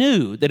they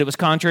knew that it was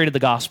contrary to the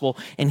gospel.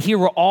 And here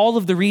were all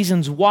of the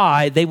reasons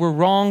why they were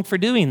wrong for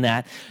doing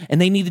that.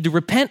 And they needed to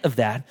repent of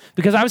that,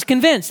 because I was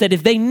convinced that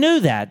if they knew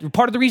that,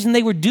 part of the reason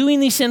they were doing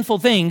these sinful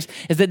things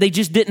is that they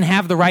just didn't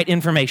have the right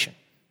information.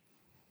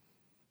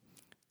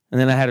 And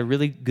then I had a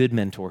really good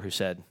mentor who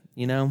said,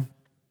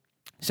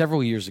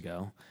 several years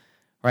ago,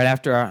 right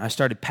after I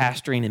started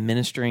pastoring and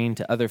ministering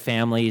to other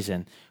families,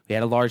 and we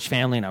had a large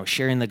family, and I was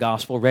sharing the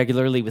gospel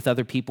regularly with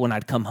other people, and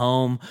I'd come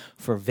home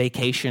for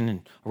vacation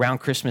and around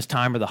Christmas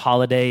time or the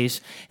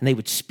holidays, and they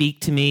would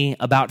speak to me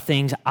about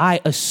things I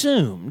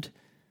assumed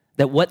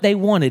that what they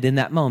wanted in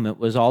that moment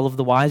was all of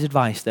the wise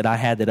advice that I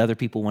had that other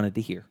people wanted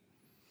to hear.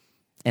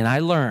 And I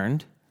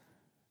learned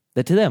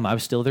that to them, I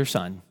was still their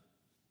son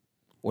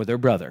or their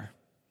brother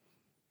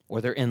or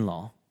their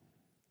in-law,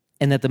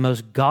 and that the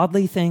most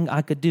godly thing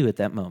I could do at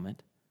that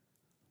moment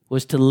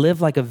was to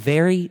live like a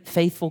very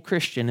faithful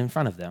Christian in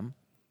front of them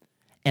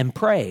and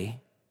pray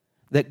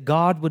that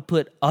God would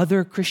put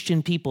other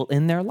Christian people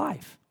in their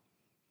life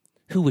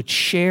who would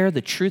share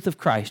the truth of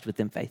Christ with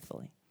them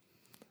faithfully.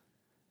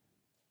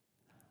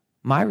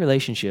 My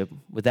relationship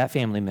with that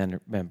family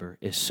member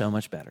is so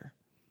much better.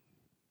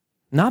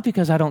 Not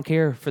because I don't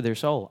care for their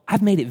soul.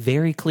 I've made it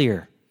very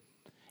clear.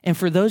 And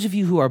for those of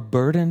you who are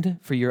burdened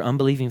for your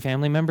unbelieving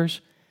family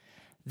members,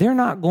 they're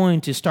not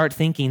going to start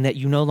thinking that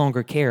you no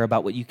longer care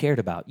about what you cared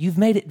about. You've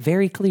made it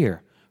very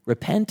clear.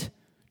 Repent,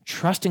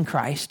 trust in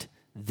Christ.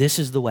 This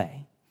is the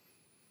way.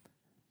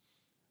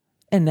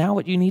 And now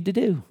what you need to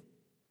do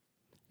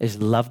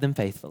is love them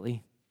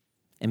faithfully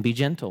and be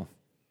gentle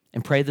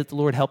and pray that the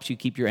Lord helps you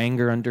keep your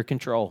anger under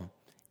control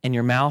and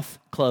your mouth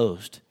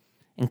closed,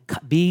 and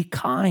be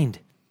kind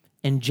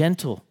and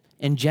gentle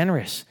and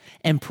generous,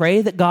 and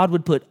pray that God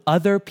would put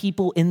other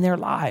people in their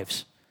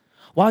lives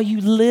while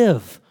you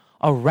live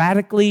a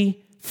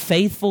radically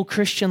faithful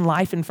Christian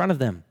life in front of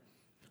them,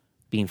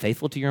 being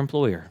faithful to your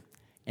employer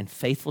and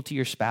faithful to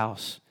your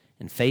spouse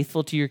and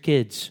faithful to your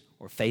kids,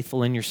 or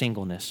faithful in your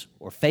singleness,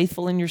 or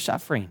faithful in your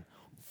suffering,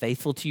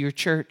 faithful to your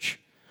church.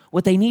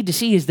 What they need to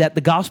see is that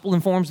the gospel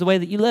informs the way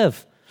that you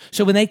live.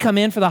 So when they come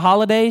in for the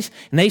holidays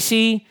and they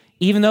see,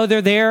 even though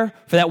they're there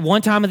for that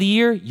one time of the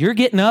year, you're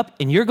getting up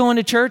and you're going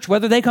to church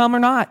whether they come or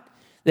not.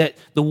 That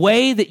the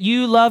way that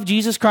you love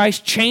Jesus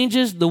Christ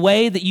changes the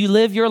way that you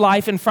live your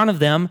life in front of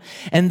them.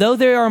 And though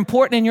they are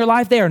important in your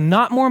life, they are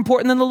not more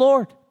important than the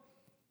Lord.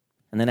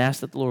 And then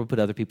ask that the Lord would put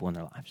other people in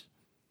their lives.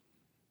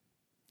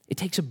 It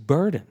takes a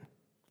burden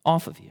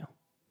off of you.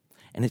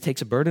 And it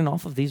takes a burden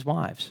off of these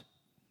wives.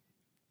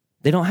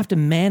 They don't have to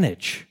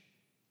manage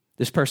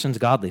this person's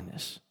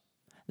godliness.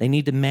 They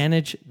need to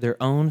manage their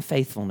own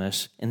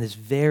faithfulness in this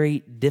very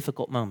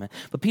difficult moment.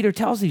 But Peter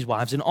tells these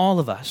wives and all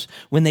of us,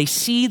 when they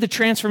see the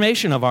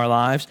transformation of our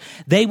lives,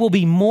 they will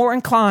be more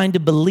inclined to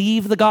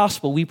believe the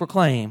gospel we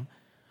proclaim,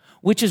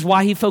 which is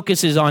why he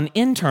focuses on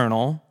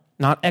internal,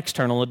 not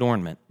external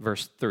adornment.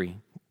 Verse 3.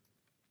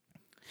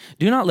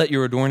 Do not let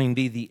your adorning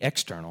be the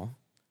external,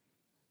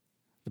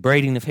 the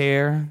braiding of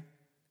hair,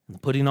 and the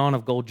putting on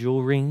of gold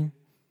jewelry,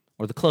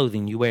 or the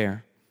clothing you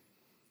wear.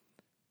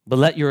 But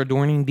let your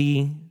adorning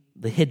be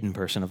the hidden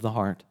person of the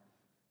heart,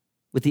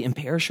 with the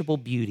imperishable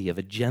beauty of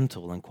a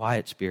gentle and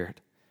quiet spirit,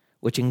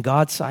 which in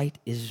God's sight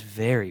is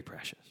very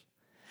precious.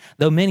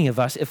 Though many of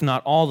us, if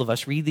not all of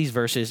us, read these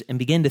verses and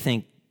begin to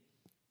think,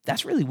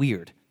 that's really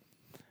weird.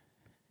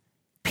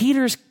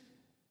 Peter's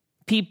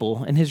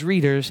people and his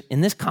readers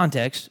in this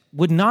context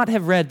would not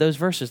have read those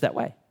verses that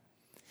way.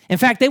 In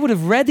fact, they would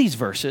have read these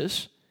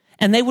verses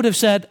and they would have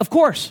said, of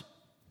course,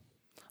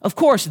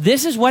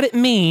 this is what it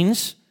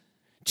means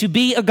to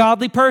be a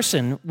godly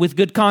person with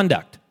good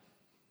conduct.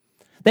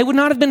 They would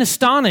not have been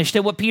astonished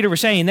at what Peter was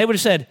saying. They would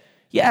have said,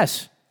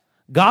 yes,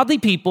 godly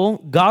people,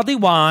 godly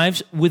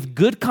wives with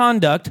good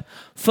conduct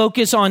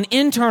focus on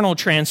internal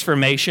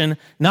transformation,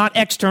 not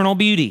external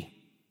beauty.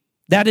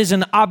 That is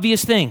an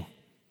obvious thing.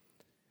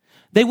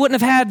 They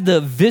wouldn't have had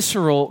the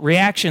visceral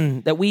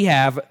reaction that we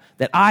have,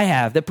 that I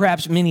have, that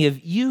perhaps many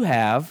of you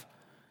have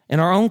in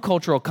our own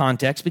cultural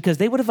context, because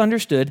they would have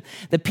understood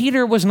that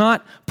Peter was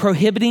not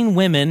prohibiting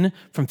women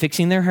from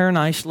fixing their hair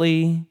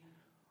nicely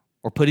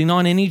or putting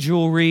on any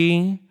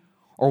jewelry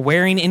or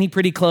wearing any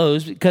pretty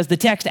clothes, because the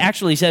text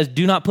actually says,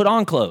 do not put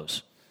on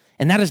clothes.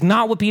 And that is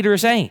not what Peter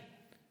is saying.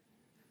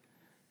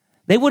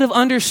 They would have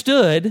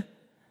understood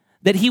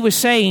that he was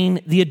saying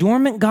the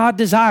adornment God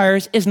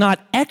desires is not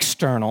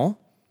external.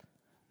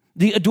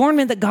 The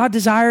adornment that God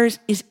desires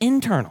is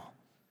internal.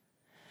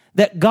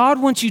 That God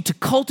wants you to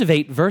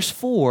cultivate, verse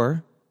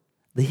 4,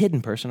 the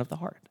hidden person of the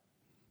heart.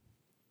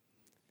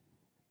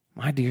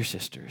 My dear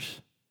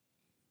sisters,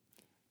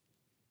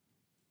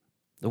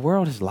 the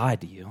world has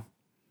lied to you.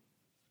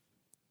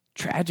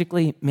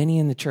 Tragically, many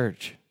in the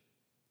church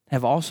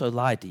have also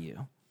lied to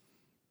you.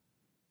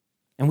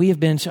 And we have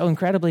been so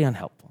incredibly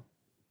unhelpful.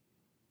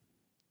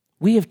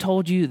 We have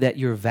told you that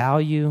your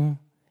value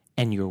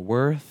and your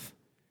worth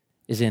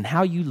is in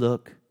how you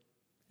look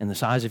and the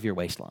size of your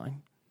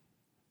waistline.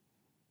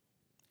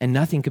 And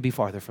nothing could be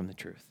farther from the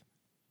truth.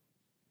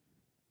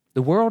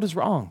 The world is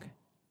wrong.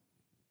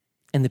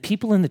 And the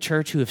people in the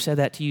church who have said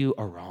that to you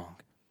are wrong.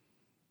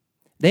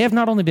 They have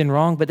not only been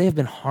wrong, but they have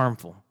been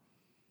harmful.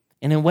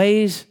 And in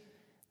ways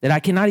that I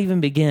cannot even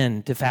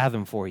begin to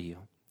fathom for you.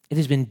 It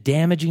has been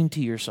damaging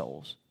to your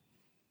souls.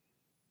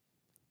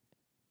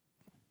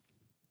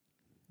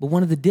 But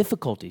one of the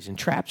difficulties and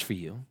traps for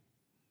you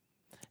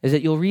is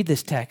that you'll read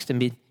this text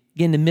and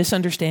begin to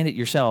misunderstand it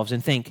yourselves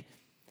and think,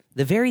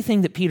 the very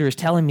thing that Peter is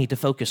telling me to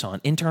focus on,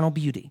 internal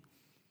beauty,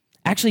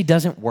 actually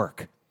doesn't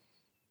work.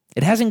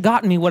 It hasn't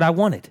gotten me what I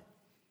wanted.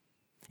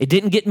 It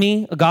didn't get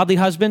me a godly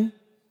husband.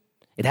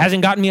 It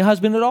hasn't gotten me a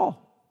husband at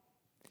all.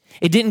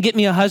 It didn't get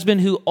me a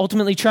husband who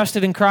ultimately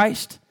trusted in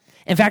Christ.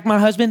 In fact, my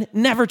husband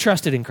never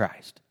trusted in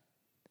Christ.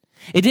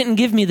 It didn't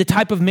give me the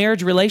type of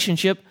marriage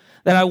relationship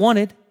that I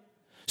wanted.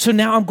 So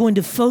now I'm going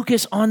to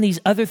focus on these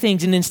other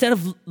things. And instead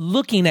of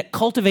looking at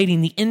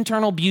cultivating the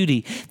internal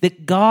beauty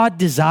that God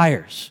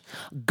desires,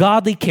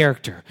 godly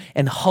character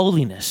and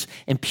holiness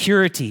and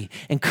purity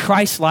and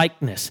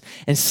Christ-likeness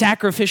and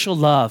sacrificial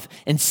love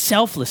and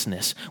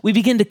selflessness, we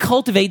begin to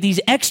cultivate these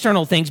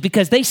external things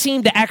because they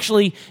seem to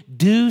actually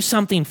do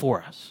something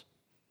for us.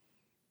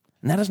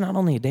 And that is not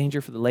only a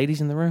danger for the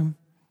ladies in the room,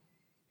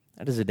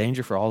 that is a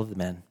danger for all of the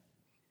men.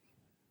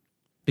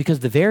 Because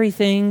the very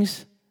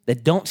things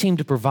that don't seem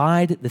to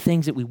provide the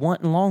things that we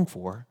want and long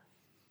for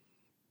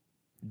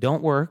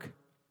don't work,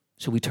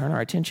 so we turn our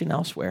attention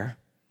elsewhere.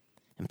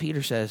 And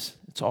Peter says,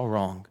 it's all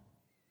wrong.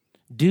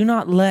 Do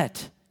not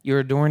let your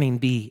adorning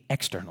be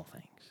external things.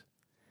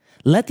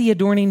 Let the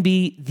adorning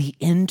be the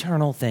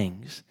internal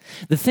things,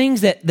 the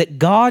things that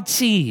God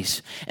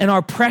sees and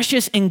are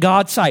precious in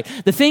God's sight,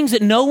 the things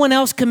that no one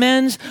else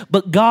commends,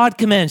 but God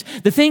commends,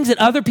 the things that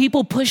other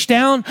people push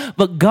down,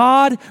 but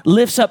God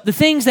lifts up, the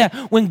things that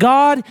when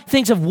God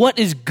thinks of what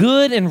is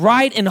good and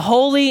right and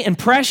holy and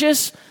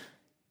precious,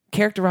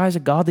 characterize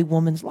a godly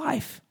woman's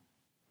life.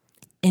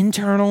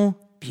 Internal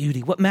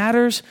beauty. What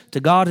matters to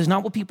God is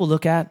not what people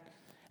look at,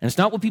 and it's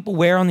not what people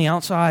wear on the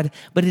outside,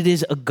 but it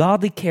is a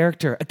godly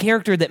character, a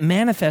character that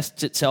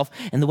manifests itself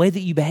in the way that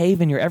you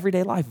behave in your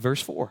everyday life.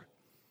 Verse 4.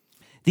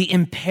 The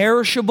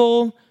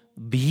imperishable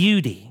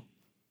beauty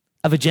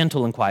of a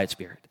gentle and quiet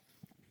spirit.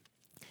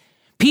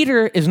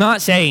 Peter is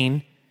not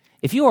saying,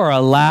 if you are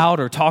a loud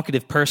or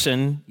talkative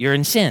person, you're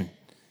in sin.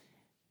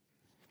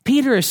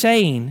 Peter is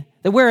saying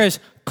that whereas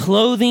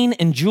clothing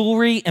and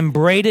jewelry and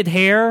braided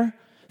hair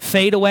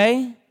fade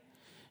away,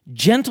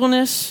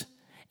 gentleness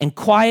and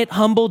quiet,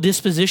 humble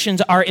dispositions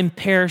are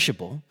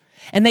imperishable,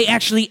 and they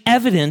actually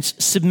evidence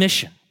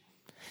submission.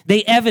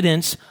 They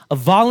evidence a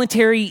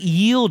voluntary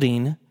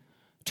yielding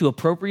to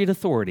appropriate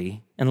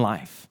authority in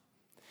life.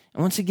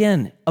 And once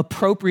again,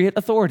 appropriate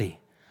authority.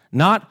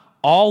 Not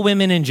all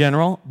women in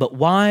general, but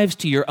wives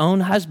to your own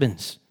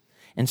husbands,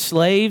 and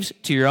slaves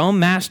to your own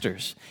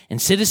masters,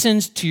 and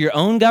citizens to your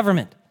own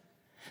government.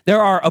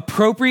 There are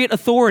appropriate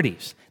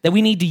authorities that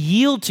we need to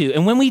yield to,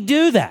 and when we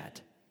do that,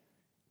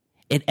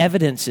 it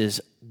evidences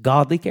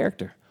godly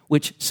character,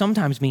 which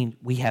sometimes means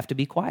we have to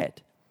be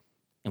quiet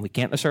and we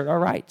can't assert our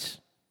rights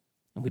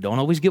and we don't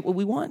always get what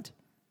we want.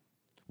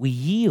 We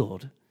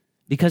yield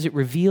because it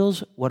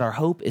reveals what our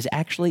hope is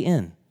actually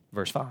in.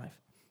 Verse 5.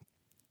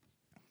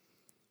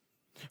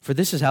 For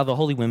this is how the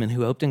holy women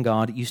who hoped in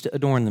God used to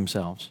adorn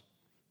themselves,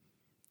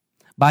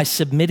 by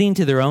submitting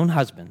to their own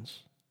husbands,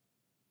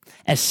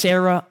 as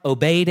Sarah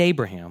obeyed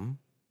Abraham,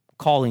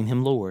 calling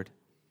him Lord.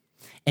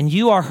 And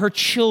you are her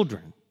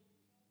children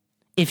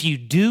if you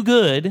do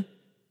good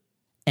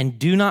and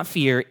do not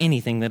fear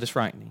anything that is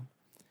frightening.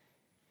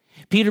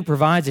 Peter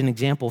provides an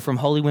example from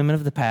holy women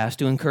of the past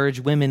to encourage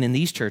women in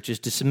these churches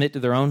to submit to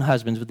their own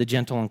husbands with a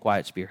gentle and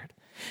quiet spirit.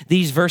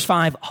 These, verse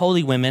 5,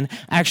 holy women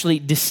actually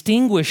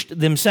distinguished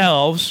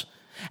themselves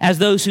as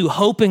those who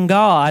hope in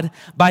God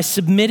by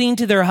submitting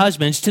to their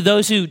husbands, to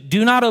those who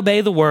do not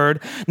obey the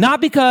word, not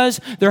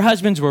because their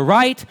husbands were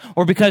right,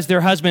 or because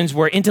their husbands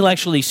were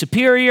intellectually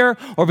superior,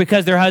 or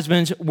because their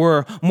husbands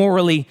were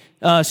morally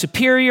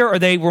superior, or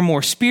they were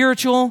more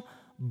spiritual,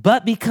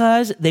 but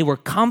because they were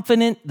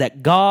confident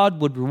that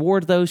God would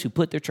reward those who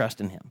put their trust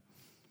in him.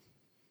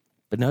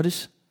 But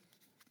notice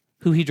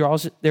who he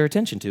draws their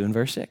attention to in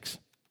verse 6.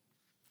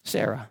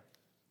 Sarah,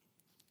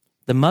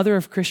 the mother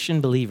of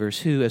Christian believers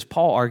who, as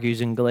Paul argues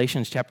in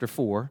Galatians chapter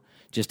 4,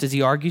 just as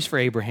he argues for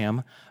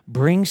Abraham,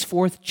 brings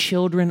forth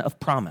children of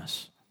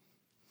promise.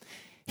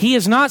 He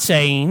is not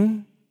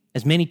saying,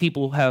 as many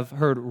people have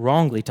heard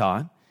wrongly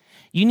taught,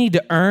 you need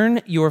to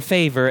earn your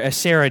favor as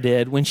Sarah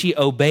did when she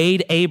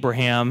obeyed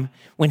Abraham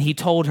when he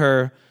told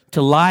her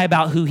to lie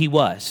about who he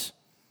was.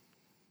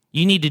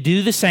 You need to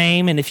do the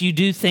same, and if you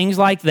do things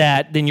like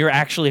that, then you're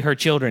actually her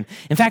children.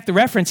 In fact, the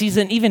reference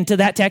isn't even to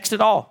that text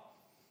at all.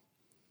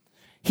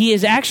 He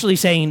is actually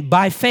saying,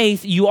 by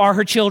faith, you are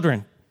her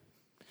children.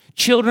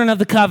 Children of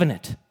the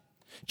covenant.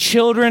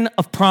 Children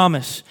of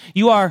promise.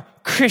 You are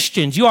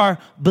Christians. You are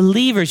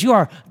believers. You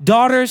are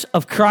daughters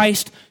of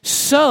Christ.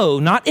 So,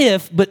 not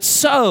if, but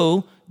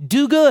so,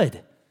 do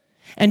good.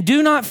 And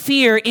do not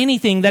fear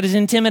anything that is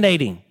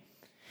intimidating.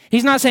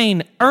 He's not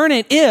saying, earn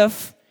it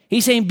if.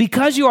 He's saying,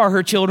 because you are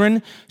her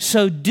children,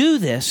 so do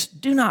this.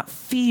 Do not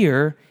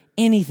fear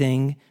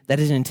anything that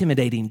is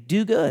intimidating.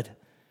 Do good.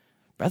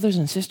 Brothers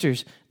and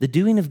sisters, the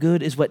doing of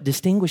good is what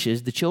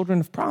distinguishes the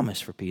children of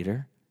promise for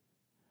Peter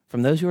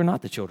from those who are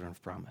not the children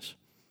of promise.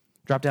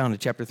 Drop down to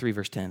chapter 3,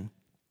 verse 10.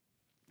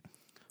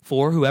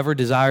 For whoever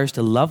desires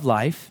to love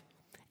life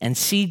and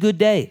see good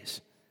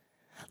days,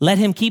 let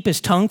him keep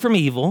his tongue from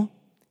evil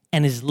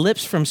and his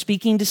lips from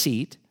speaking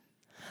deceit.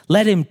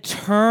 Let him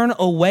turn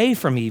away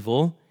from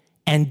evil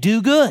and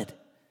do good.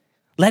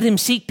 Let him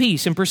seek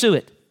peace and pursue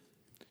it.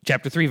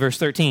 Chapter 3, verse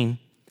 13.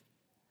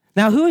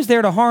 Now who is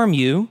there to harm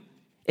you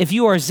if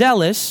you are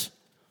zealous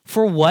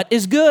for what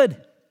is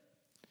good?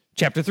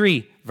 Chapter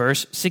 3,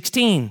 verse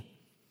 16.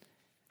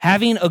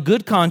 Having a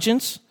good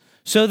conscience,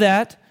 so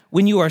that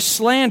when you are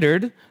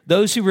slandered,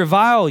 those who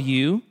revile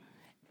you,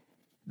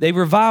 they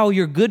revile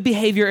your good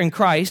behavior in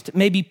Christ,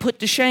 may be put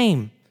to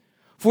shame.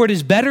 For it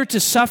is better to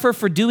suffer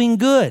for doing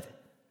good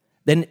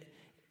than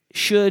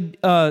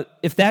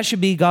if that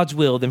should be God's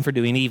will, than for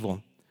doing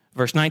evil.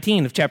 Verse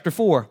 19 of chapter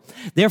 4.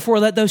 Therefore,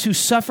 let those who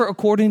suffer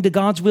according to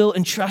God's will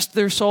entrust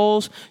their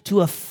souls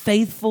to a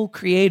faithful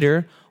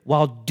Creator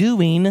while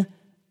doing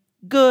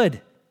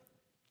good.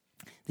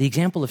 The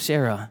example of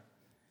Sarah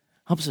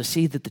helps us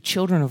see that the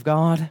children of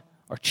God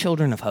are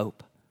children of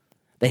hope.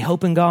 They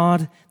hope in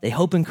God, they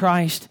hope in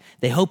Christ,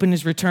 they hope in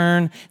his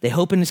return, they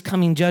hope in his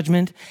coming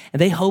judgment, and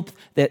they hope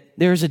that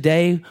there's a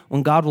day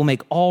when God will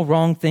make all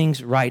wrong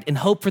things right. And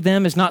hope for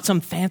them is not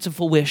some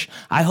fanciful wish.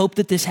 I hope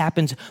that this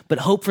happens, but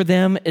hope for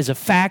them is a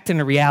fact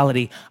and a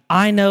reality.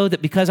 I know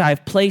that because I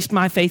have placed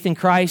my faith in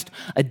Christ,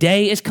 a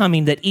day is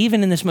coming that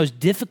even in this most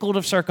difficult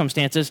of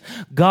circumstances,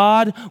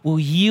 God will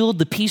yield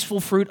the peaceful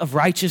fruit of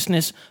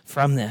righteousness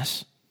from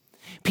this.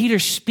 Peter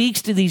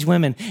speaks to these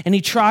women and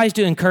he tries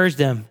to encourage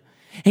them.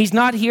 He's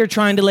not here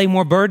trying to lay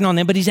more burden on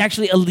them, but he's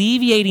actually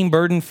alleviating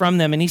burden from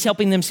them. And he's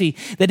helping them see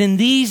that in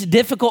these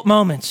difficult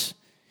moments,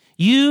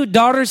 you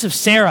daughters of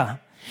Sarah,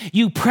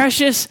 you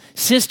precious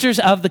sisters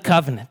of the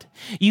covenant,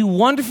 you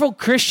wonderful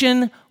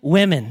Christian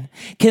women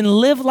can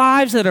live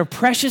lives that are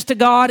precious to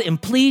God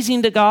and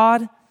pleasing to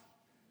God.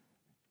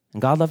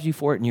 And God loves you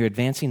for it, and you're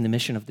advancing the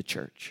mission of the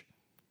church.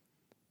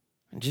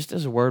 And just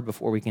as a word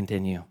before we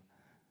continue,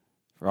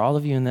 for all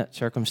of you in that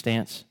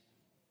circumstance,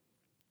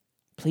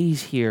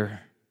 please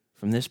hear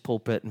from this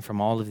pulpit and from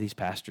all of these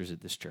pastors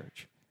at this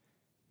church,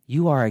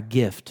 you are a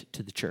gift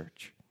to the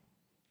church.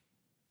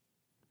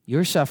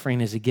 Your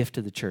suffering is a gift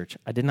to the church.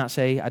 I did not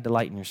say I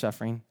delight in your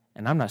suffering,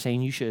 and I'm not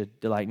saying you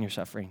should delight in your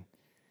suffering,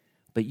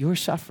 but your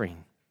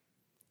suffering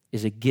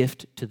is a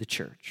gift to the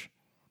church,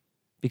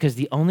 because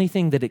the only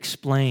thing that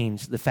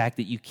explains the fact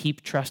that you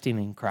keep trusting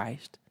in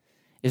Christ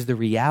is the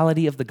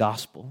reality of the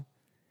gospel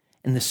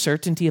and the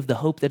certainty of the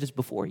hope that is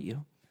before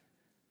you.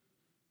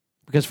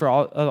 Because for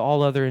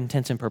all other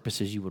intents and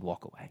purposes, you would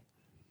walk away.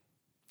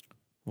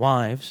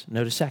 Wives,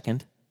 notice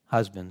second,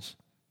 husbands,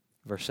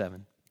 verse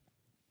 7.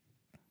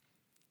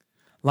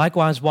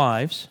 Likewise,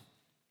 husbands,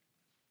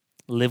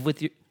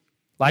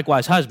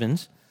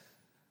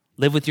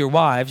 live with your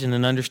wives in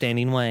an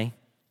understanding way,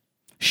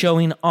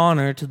 showing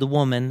honor to the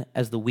woman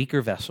as the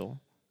weaker vessel,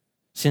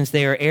 since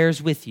they are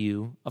heirs with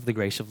you of the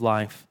grace of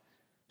life,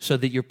 so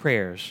that your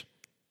prayers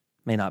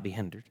may not be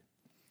hindered.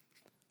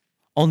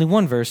 Only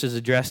one verse is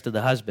addressed to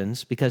the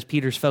husbands because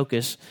Peter's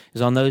focus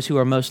is on those who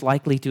are most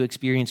likely to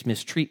experience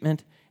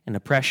mistreatment and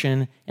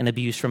oppression and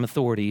abuse from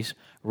authorities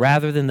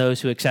rather than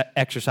those who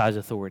exercise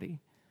authority.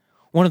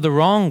 One of the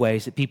wrong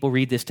ways that people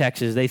read this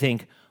text is they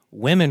think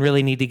women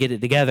really need to get it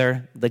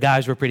together, the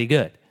guys were pretty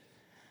good.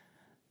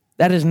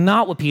 That is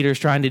not what Peter's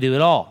trying to do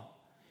at all.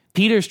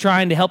 Peter's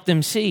trying to help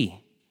them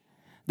see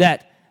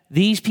that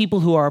these people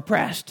who are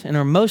oppressed and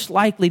are most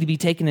likely to be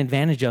taken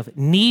advantage of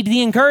need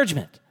the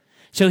encouragement.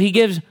 So he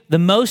gives the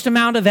most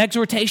amount of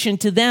exhortation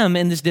to them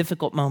in this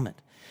difficult moment.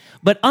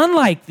 But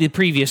unlike the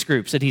previous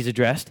groups that he's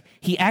addressed,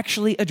 he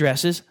actually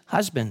addresses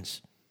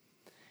husbands.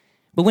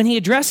 But when he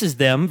addresses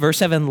them, verse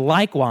 7,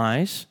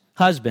 likewise,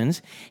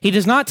 husbands, he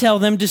does not tell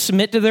them to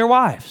submit to their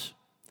wives.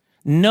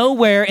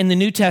 Nowhere in the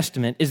New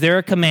Testament is there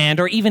a command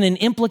or even an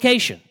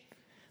implication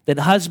that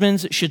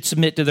husbands should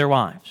submit to their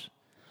wives.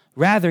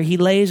 Rather, he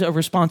lays a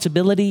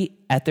responsibility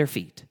at their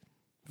feet.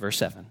 Verse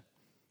 7,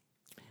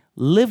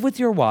 live with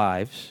your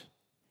wives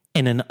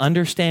in an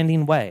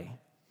understanding way,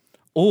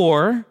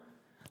 or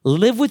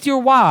live with your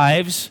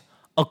wives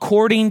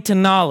according to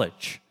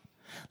knowledge.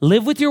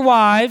 Live with your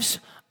wives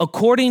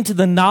according to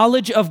the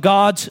knowledge of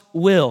God's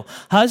will.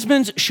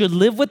 Husbands should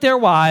live with their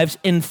wives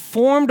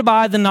informed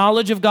by the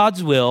knowledge of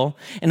God's will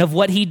and of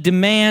what he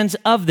demands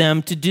of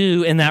them to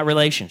do in that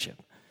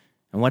relationship.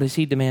 And what has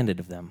he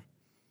demanded of them?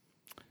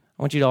 I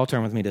want you to all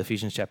turn with me to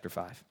Ephesians chapter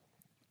 5.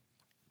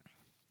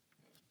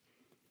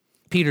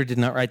 Peter did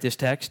not write this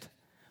text,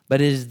 but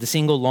it is the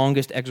single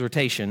longest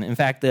exhortation. In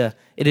fact, it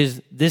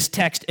is this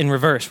text in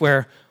reverse,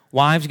 where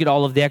wives get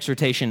all of the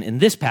exhortation in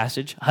this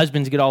passage,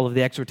 husbands get all of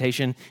the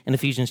exhortation in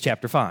Ephesians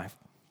chapter 5.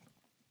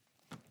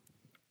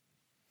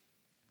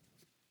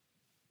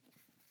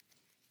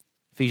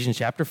 Ephesians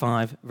chapter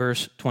 5,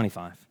 verse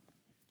 25.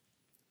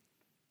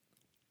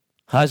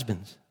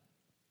 Husbands,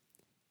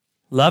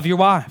 love your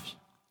wives,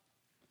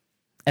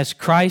 as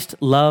Christ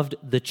loved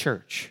the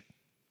church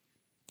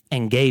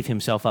and gave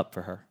himself up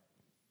for her,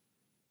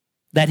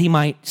 that he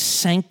might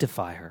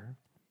sanctify her,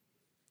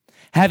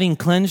 having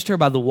cleansed her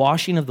by the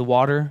washing of the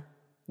water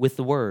with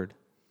the word,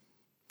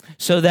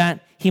 so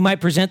that he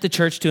might present the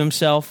church to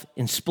himself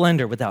in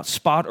splendor, without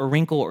spot or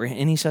wrinkle or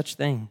any such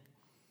thing,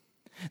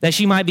 that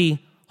she might be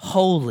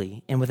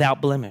holy and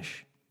without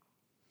blemish.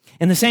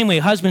 In the same way,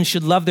 husbands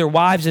should love their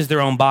wives as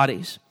their own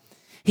bodies.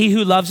 He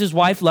who loves his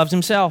wife loves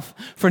himself,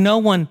 for no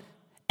one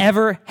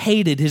ever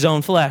hated his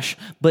own flesh,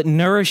 but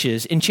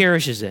nourishes and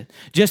cherishes it,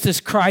 just as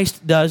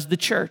Christ does the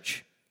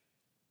church,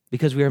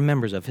 because we are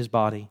members of his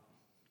body.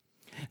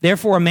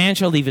 Therefore, a man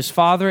shall leave his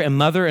father and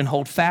mother and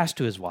hold fast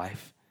to his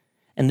wife,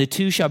 and the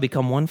two shall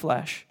become one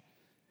flesh.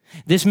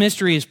 This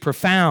mystery is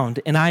profound,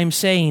 and I am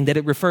saying that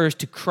it refers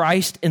to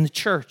Christ and the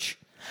church.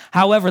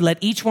 However, let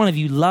each one of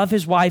you love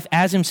his wife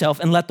as himself,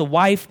 and let the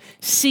wife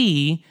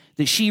see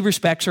that she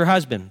respects her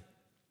husband.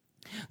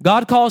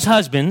 God calls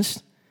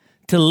husbands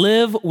to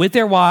live with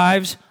their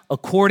wives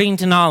according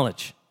to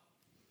knowledge.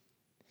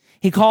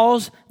 He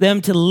calls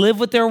them to live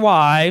with their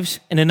wives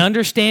in an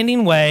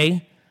understanding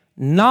way,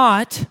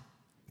 not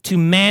to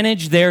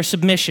manage their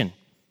submission.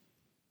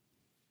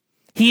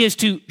 He is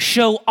to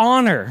show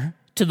honor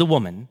to the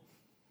woman.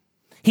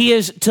 He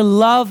is to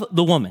love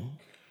the woman.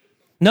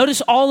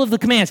 Notice all of the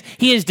commands.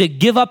 He is to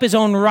give up his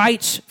own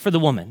rights for the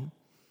woman.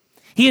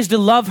 He is to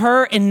love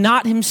her and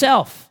not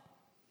himself.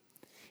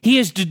 He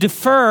is to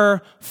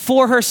defer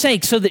for her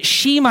sake so that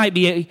she might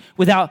be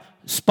without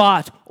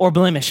spot or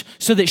blemish,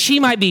 so that she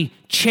might be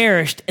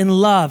cherished and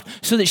loved,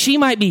 so that she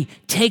might be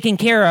taken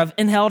care of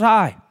and held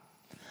high.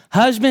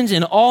 Husbands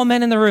and all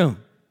men in the room,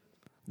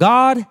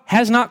 God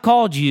has not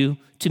called you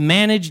to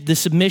manage the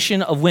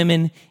submission of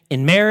women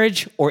in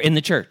marriage or in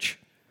the church.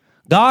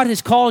 God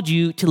has called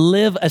you to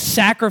live a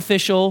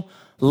sacrificial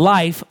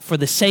life for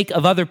the sake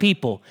of other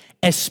people,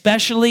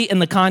 especially in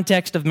the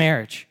context of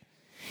marriage.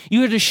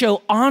 You are to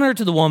show honor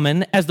to the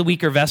woman as the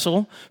weaker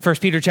vessel. 1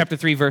 Peter chapter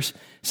 3, verse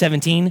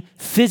 17.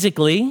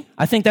 Physically,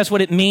 I think that's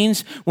what it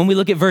means when we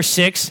look at verse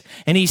 6.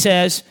 And he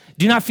says,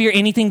 do not fear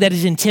anything that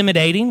is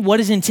intimidating. What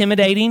is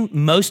intimidating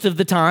most of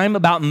the time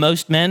about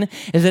most men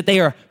is that they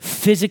are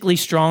physically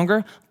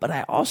stronger. But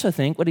I also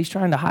think what he's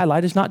trying to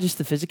highlight is not just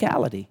the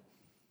physicality.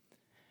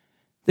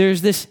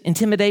 There's this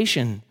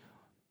intimidation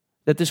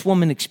that this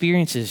woman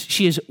experiences.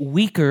 She is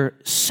weaker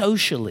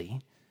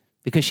socially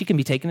because she can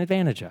be taken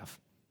advantage of.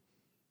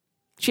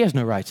 She has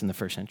no rights in the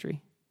first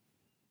century.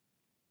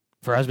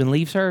 If her husband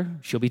leaves her,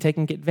 she'll be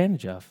taken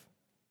advantage of.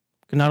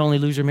 Could not only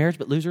lose her marriage,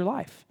 but lose her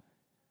life.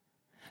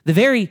 The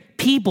very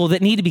people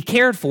that need to be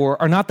cared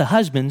for are not the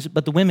husbands,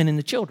 but the women and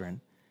the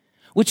children,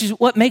 which is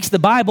what makes the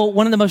Bible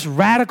one of the most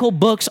radical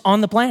books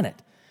on the planet.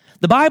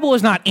 The Bible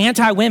is not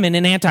anti-women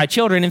and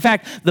anti-children. In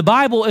fact, the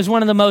Bible is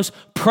one of the most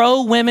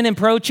pro-women and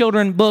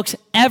pro-children books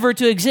ever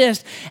to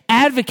exist,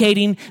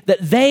 advocating that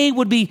they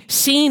would be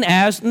seen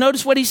as,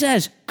 notice what he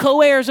says,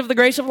 co-heirs of the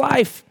grace of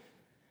life.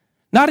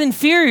 Not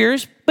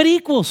inferiors, but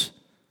equals.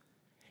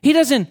 He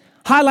doesn't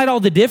highlight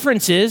all the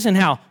differences and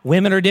how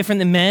women are different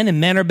than men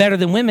and men are better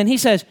than women. He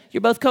says,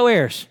 you're both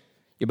co-heirs.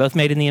 You're both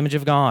made in the image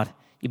of God.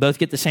 You both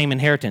get the same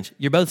inheritance.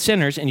 You're both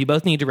sinners and you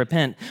both need to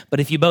repent. But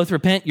if you both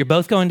repent, you're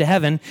both going to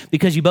heaven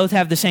because you both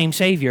have the same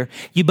Savior.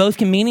 You both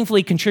can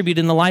meaningfully contribute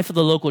in the life of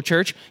the local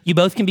church. You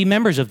both can be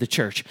members of the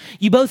church.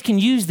 You both can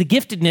use the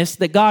giftedness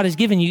that God has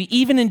given you,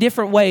 even in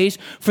different ways,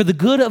 for the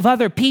good of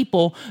other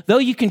people. Though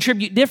you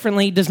contribute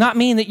differently does not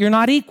mean that you're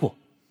not equal.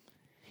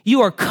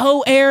 You are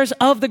co-heirs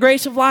of the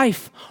grace of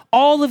life.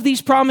 All of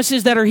these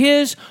promises that are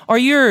his are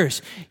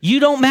yours. You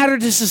don't matter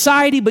to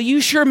society, but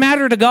you sure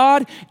matter to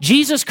God.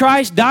 Jesus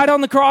Christ died on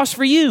the cross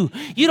for you.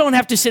 You don't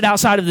have to sit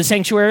outside of the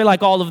sanctuary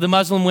like all of the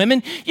Muslim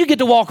women. You get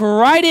to walk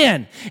right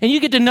in, and you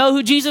get to know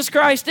who Jesus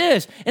Christ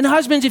is. And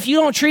husbands, if you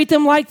don't treat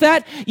them like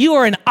that, you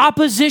are in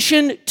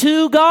opposition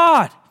to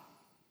God.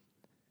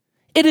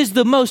 It is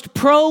the most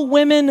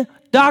pro-women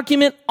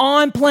document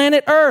on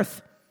planet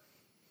Earth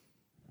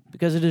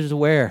because it is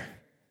aware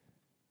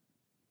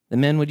the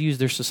men would use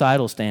their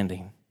societal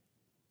standing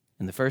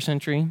in the first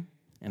century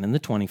and in the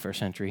 21st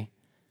century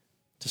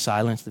to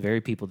silence the very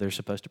people they're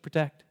supposed to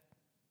protect.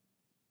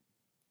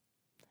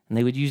 And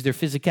they would use their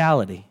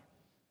physicality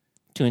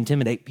to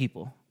intimidate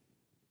people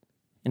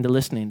into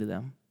listening to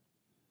them.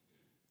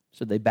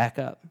 So they back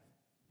up.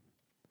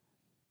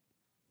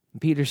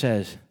 And Peter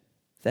says,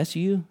 if that's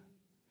you,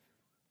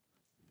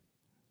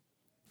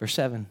 verse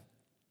 7,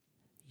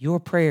 your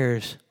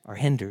prayers are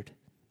hindered.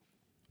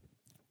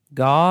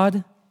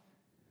 God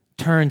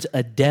turns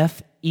a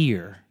deaf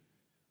ear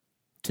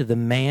to the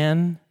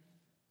man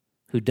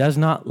who does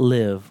not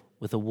live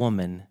with a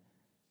woman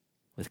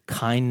with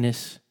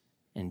kindness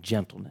and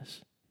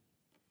gentleness.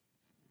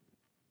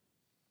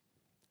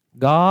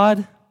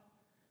 God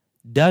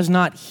does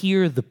not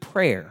hear the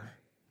prayer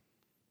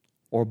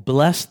or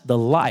bless the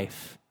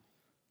life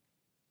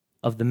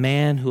of the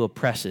man who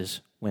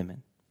oppresses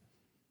women.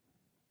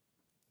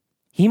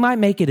 He might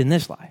make it in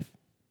this life.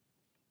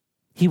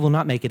 He will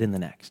not make it in the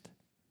next.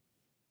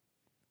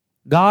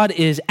 God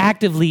is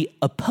actively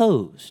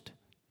opposed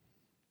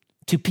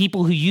to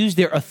people who use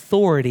their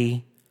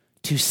authority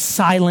to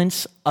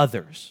silence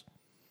others.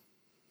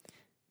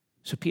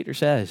 So Peter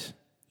says,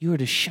 you are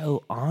to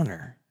show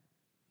honor.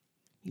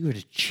 You are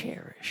to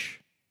cherish.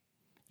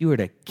 You are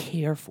to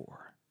care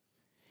for.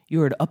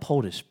 You are to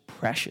uphold as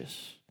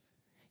precious.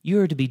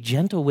 You are to be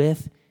gentle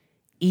with,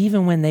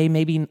 even when they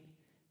maybe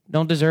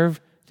don't deserve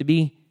to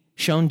be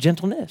shown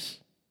gentleness.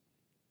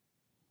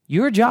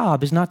 Your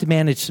job is not to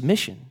manage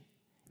submission.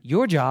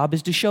 Your job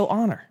is to show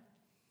honor.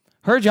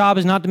 Her job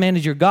is not to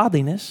manage your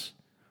godliness.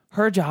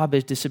 Her job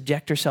is to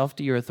subject herself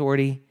to your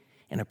authority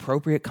in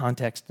appropriate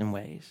context and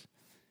ways.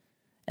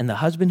 And the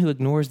husband who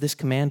ignores this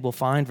command will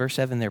find, verse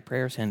 7, their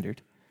prayers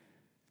hindered.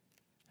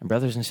 And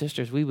brothers and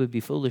sisters, we would be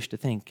foolish to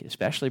think,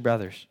 especially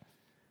brothers,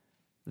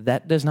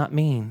 that does not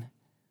mean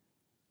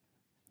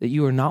that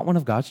you are not one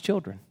of God's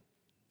children.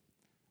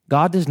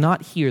 God does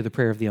not hear the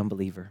prayer of the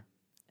unbeliever,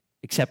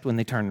 except when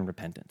they turn in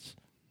repentance.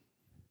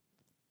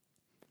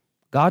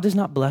 God does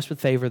not bless with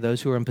favor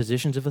those who are in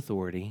positions of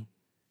authority,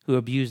 who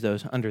abuse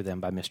those under them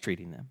by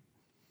mistreating them.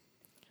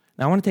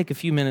 Now, I want to take a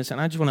few minutes,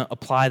 and I just want to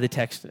apply the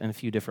text in a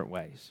few different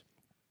ways.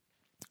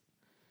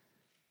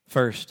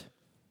 First,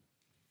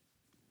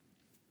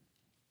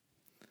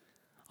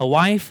 a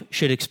wife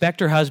should expect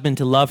her husband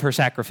to love her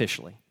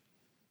sacrificially,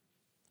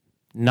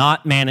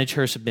 not manage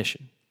her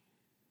submission.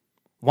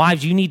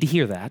 Wives, you need to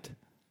hear that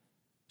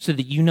so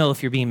that you know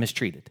if you're being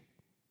mistreated.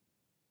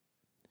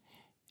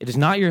 It is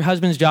not your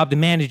husband's job to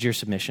manage your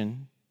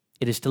submission.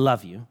 It is to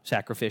love you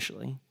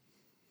sacrificially.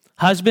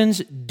 Husbands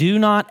do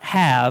not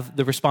have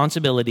the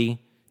responsibility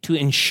to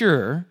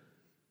ensure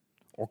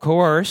or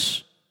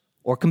coerce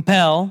or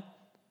compel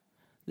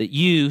that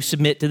you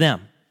submit to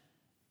them.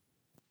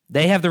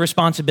 They have the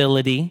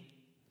responsibility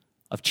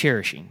of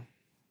cherishing.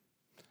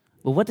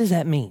 Well, what does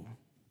that mean?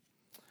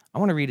 I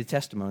want to read a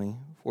testimony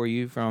for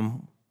you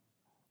from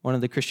one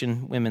of the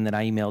Christian women that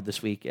I emailed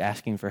this week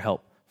asking for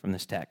help from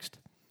this text.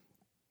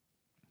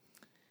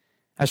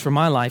 As for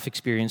my life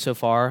experience so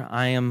far,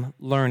 I am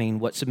learning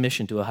what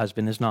submission to a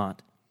husband is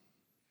not.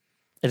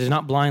 It is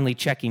not blindly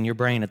checking your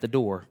brain at the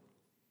door.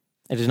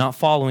 It is not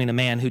following a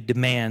man who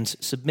demands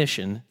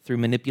submission through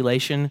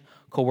manipulation,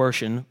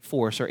 coercion,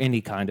 force, or any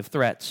kind of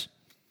threats.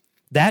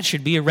 That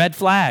should be a red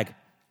flag.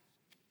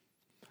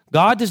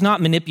 God does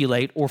not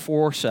manipulate or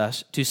force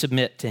us to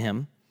submit to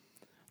him,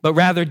 but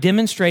rather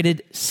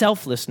demonstrated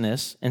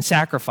selflessness and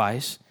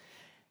sacrifice,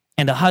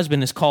 and a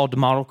husband is called to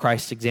model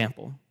Christ's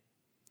example.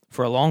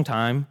 For a long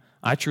time,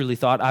 I truly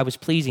thought I was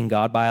pleasing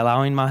God by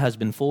allowing my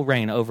husband full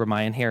reign over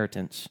my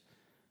inheritance.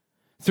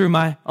 Through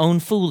my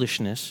own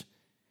foolishness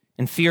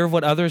and fear of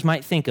what others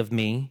might think of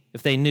me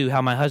if they knew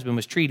how my husband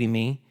was treating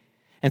me,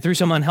 and through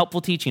some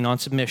unhelpful teaching on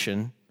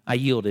submission, I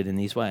yielded in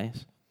these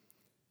ways.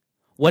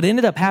 What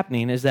ended up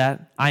happening is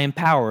that I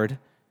empowered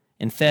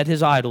and fed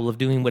his idol of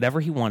doing whatever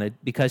he wanted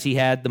because he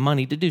had the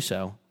money to do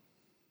so.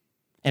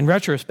 In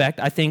retrospect,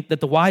 I think that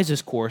the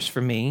wisest course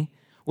for me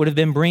would have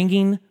been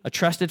bringing a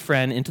trusted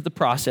friend into the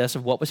process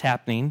of what was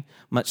happening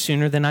much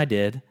sooner than I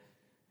did,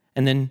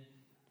 and then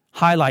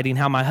highlighting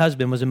how my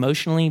husband was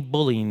emotionally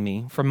bullying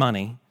me for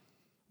money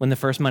when the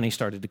first money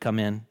started to come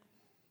in.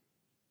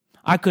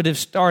 I could have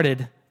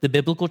started the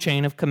biblical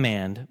chain of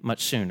command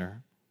much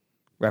sooner,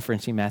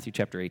 referencing Matthew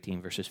chapter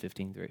 18, verses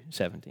 15 through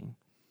 17.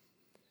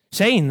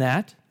 Saying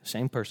that,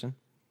 same person,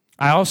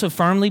 I also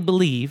firmly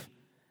believe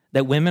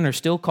that women are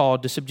still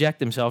called to subject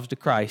themselves to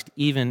Christ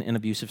even in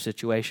abusive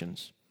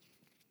situations.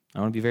 I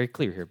want to be very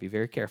clear here, be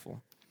very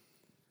careful.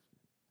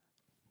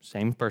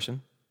 Same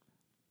person.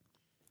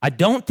 I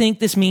don't think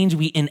this means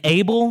we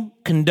enable,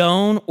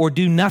 condone, or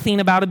do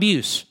nothing about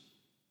abuse.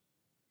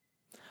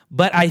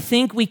 But I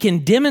think we can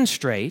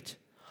demonstrate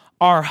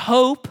our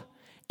hope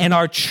and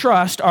our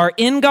trust are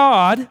in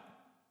God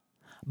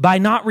by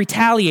not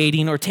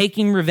retaliating or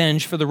taking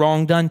revenge for the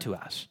wrong done to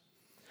us,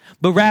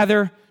 but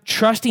rather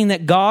trusting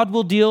that God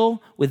will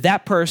deal with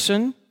that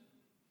person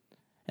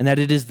and that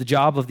it is the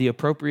job of the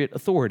appropriate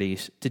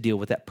authorities to deal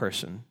with that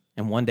person.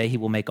 And one day he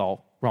will make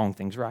all wrong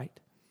things right.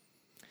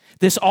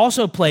 This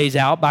also plays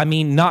out by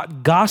me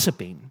not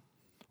gossiping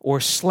or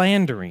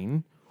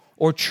slandering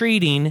or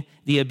treating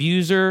the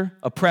abuser,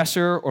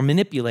 oppressor, or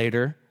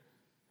manipulator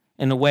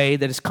in a way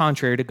that is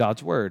contrary to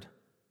God's word.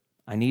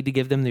 I need to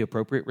give them the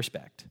appropriate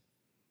respect.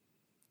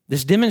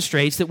 This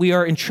demonstrates that we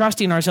are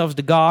entrusting ourselves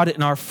to God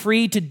and are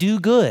free to do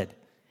good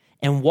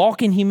and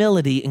walk in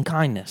humility and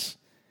kindness.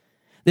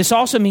 This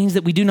also means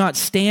that we do not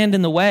stand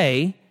in the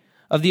way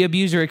of the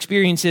abuser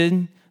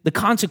experiencing the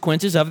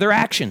consequences of their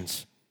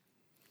actions.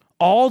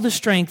 All the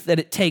strength that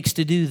it takes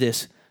to do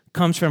this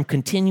comes from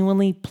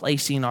continually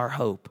placing our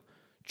hope,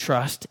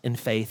 trust, and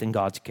faith in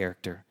God's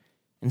character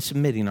and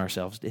submitting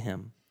ourselves to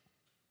him.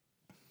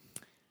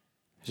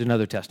 Here's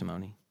another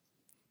testimony.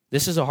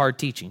 This is a hard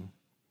teaching.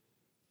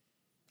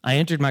 I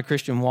entered my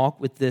Christian walk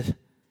with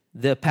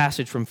the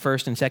passage from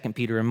 1st and 2nd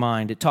Peter in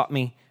mind. It taught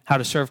me how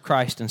to serve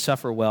Christ and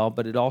suffer well,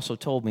 but it also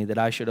told me that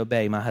I should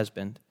obey my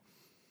husband.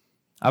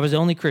 I was the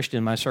only Christian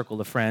in my circle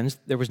of friends.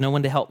 There was no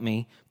one to help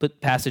me put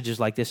passages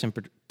like this in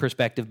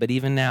perspective, but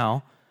even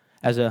now,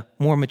 as a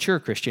more mature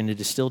Christian, it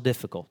is still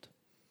difficult.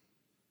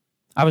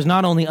 I was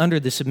not only under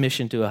the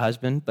submission to a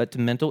husband, but to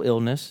mental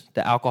illness,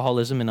 to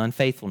alcoholism and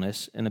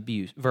unfaithfulness and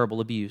abuse,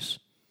 verbal abuse.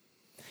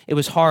 It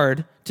was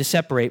hard to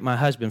separate my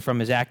husband from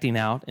his acting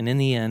out, and in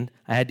the end,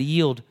 I had to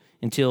yield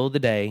until the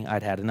day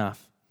I'd had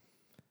enough.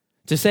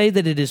 To say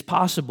that it is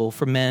possible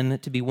for men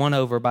to be won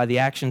over by the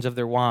actions of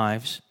their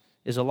wives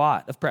is a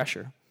lot of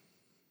pressure.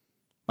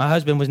 My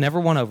husband was never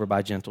won over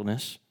by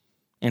gentleness,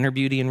 inner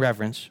beauty and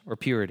reverence, or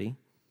purity.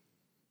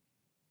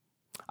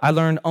 I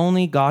learned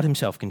only God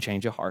himself can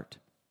change a heart.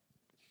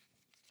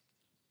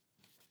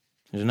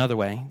 There's another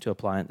way to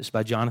apply it. This is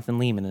by Jonathan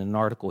Leeman in an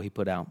article he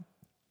put out.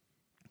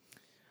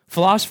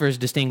 Philosophers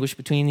distinguish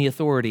between the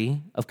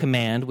authority of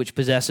command, which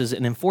possesses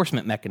an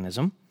enforcement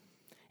mechanism,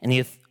 and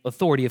the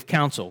authority of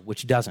counsel,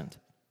 which doesn't.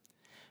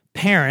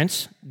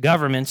 Parents,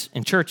 governments,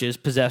 and churches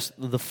possess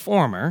the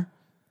former,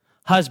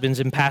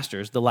 husbands and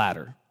pastors the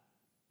latter.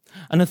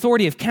 An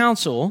authority of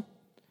counsel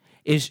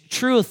is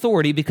true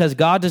authority because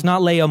God does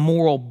not lay a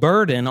moral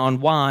burden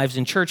on wives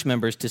and church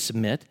members to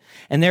submit,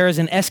 and there is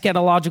an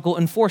eschatological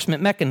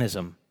enforcement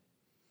mechanism.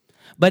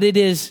 But it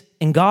is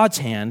in God's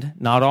hand,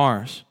 not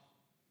ours.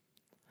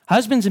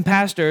 Husbands and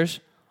pastors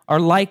are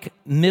like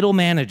middle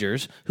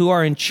managers who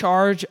are in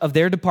charge of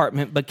their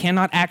department but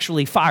cannot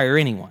actually fire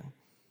anyone.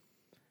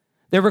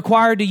 They're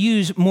required to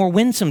use more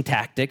winsome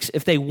tactics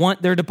if they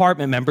want their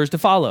department members to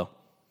follow.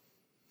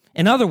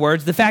 In other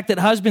words, the fact that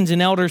husbands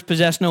and elders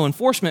possess no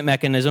enforcement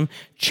mechanism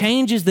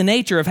changes the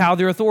nature of how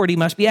their authority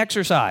must be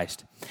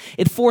exercised.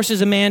 It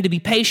forces a man to be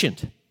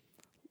patient,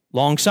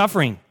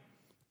 long-suffering,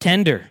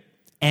 tender,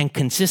 and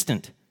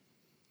consistent.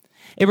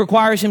 It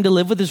requires him to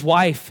live with his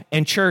wife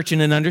and church in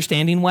an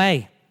understanding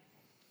way.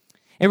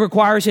 It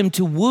requires him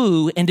to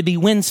woo and to be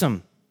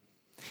winsome.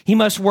 He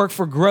must work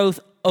for growth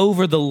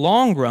over the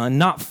long run,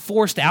 not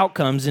forced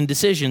outcomes and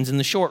decisions in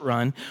the short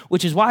run,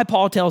 which is why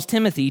Paul tells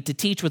Timothy to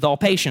teach with all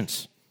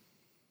patience.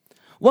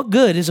 What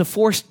good is a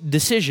forced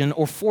decision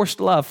or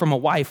forced love from a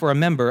wife or a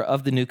member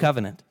of the new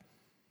covenant?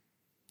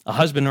 A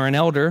husband or an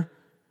elder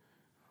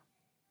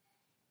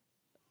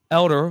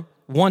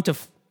want to...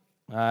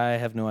 I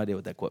have no idea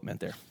what that quote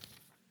meant there.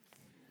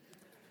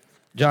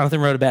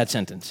 Jonathan wrote a bad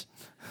sentence.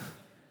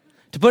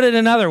 To put it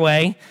another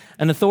way,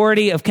 an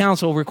authority of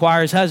counsel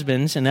requires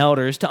husbands and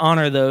elders to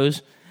honor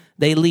those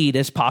they lead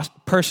as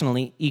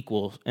personally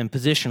equal and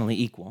positionally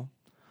equal.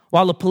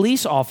 While a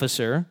police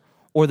officer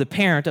or the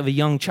parent of a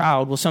young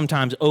child will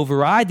sometimes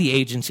override the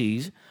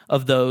agencies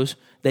of those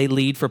they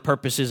lead for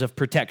purposes of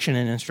protection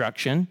and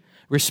instruction,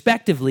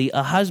 respectively,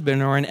 a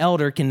husband or an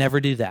elder can never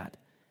do that.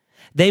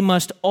 They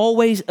must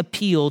always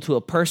appeal to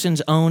a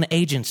person's own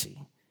agency.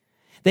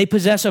 They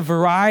possess a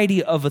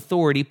variety of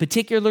authority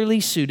particularly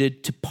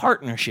suited to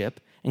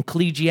partnership and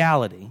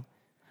collegiality.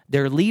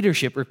 Their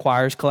leadership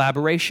requires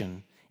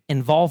collaboration,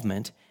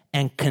 involvement,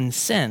 and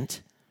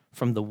consent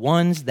from the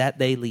ones that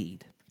they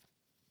lead.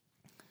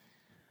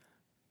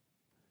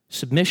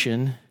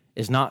 Submission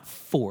is not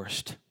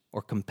forced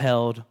or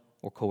compelled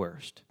or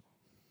coerced.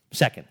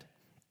 Second,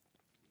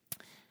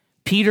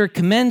 Peter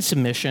commends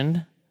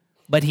submission,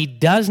 but he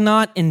does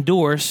not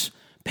endorse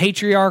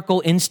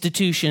patriarchal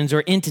institutions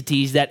or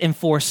entities that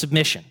enforce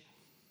submission.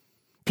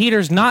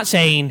 Peter's not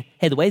saying,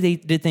 hey, the way they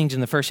did things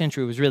in the first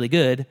century was really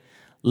good.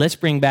 Let's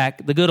bring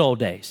back the good old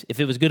days.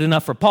 If it was good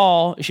enough for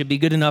Paul, it should be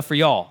good enough for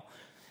y'all.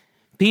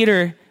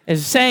 Peter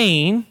is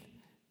saying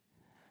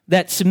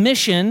that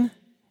submission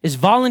is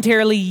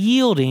voluntarily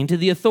yielding to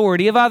the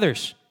authority of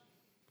others.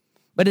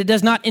 But it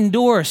does not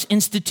endorse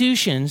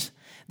institutions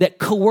that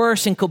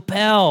coerce and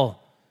compel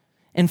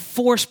and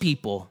force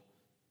people.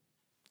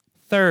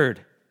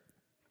 Third,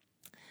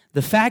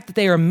 the fact that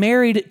they are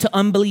married to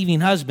unbelieving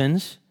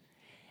husbands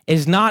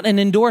is not an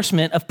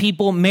endorsement of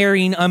people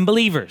marrying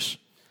unbelievers.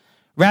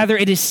 Rather,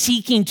 it is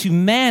seeking to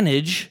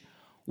manage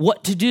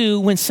what to do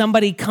when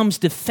somebody comes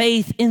to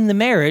faith in the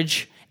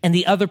marriage and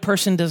the other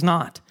person does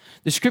not.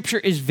 The scripture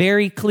is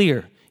very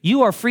clear.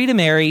 You are free to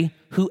marry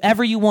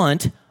whoever you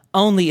want,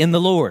 only in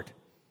the Lord.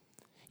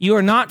 You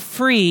are not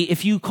free,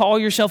 if you call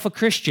yourself a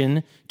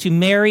Christian, to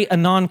marry a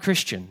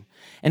non-Christian.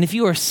 And if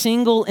you are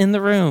single in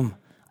the room,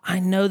 I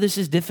know this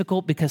is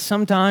difficult because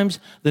sometimes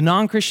the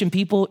non-Christian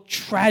people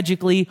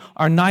tragically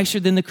are nicer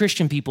than the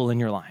Christian people in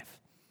your life.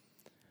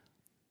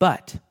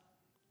 But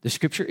the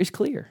scripture is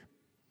clear.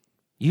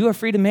 You are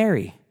free to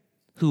marry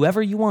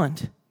whoever you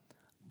want,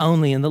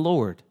 only in the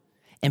Lord.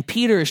 And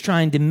Peter is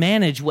trying to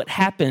manage what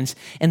happens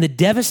in the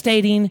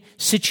devastating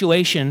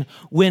situation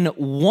when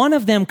one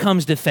of them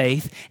comes to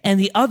faith and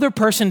the other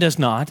person does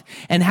not.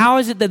 And how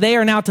is it that they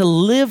are now to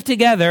live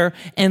together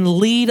and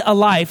lead a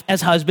life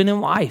as husband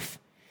and wife?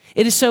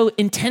 It is so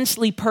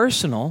intensely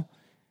personal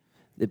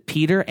that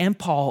Peter and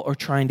Paul are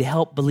trying to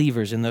help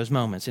believers in those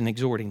moments and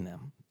exhorting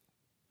them.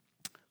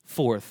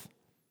 Fourth,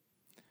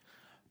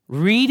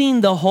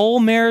 reading the whole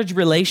marriage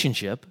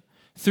relationship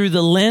through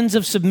the lens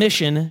of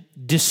submission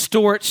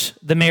distorts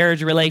the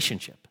marriage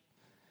relationship.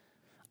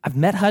 I've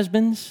met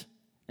husbands,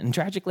 and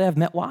tragically I've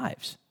met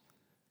wives,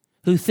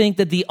 who think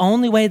that the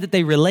only way that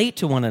they relate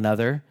to one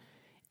another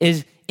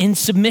is in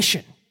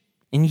submission,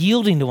 in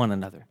yielding to one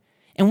another.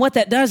 And what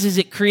that does is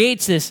it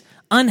creates this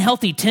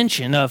unhealthy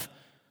tension of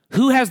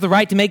who has the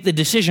right to make the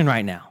decision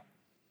right now?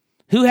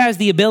 Who has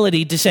the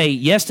ability to say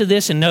yes to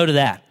this and no to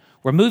that?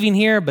 We're moving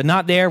here, but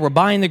not there. We're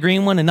buying the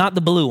green one and not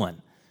the blue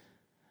one.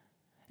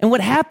 And what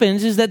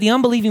happens is that the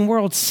unbelieving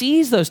world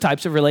sees those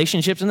types of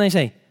relationships and they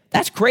say,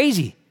 that's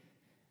crazy.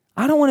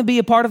 I don't want to be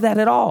a part of that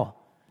at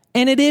all.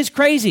 And it is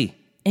crazy.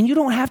 And you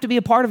don't have to be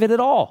a part of it at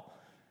all.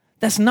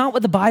 That's not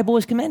what the Bible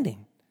is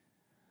commending.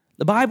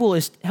 The Bible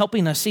is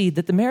helping us see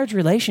that the marriage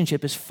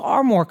relationship is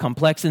far more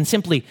complex than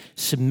simply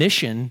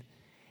submission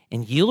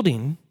and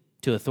yielding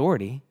to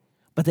authority,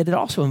 but that it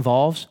also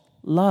involves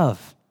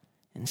love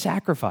and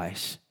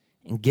sacrifice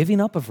and giving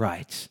up of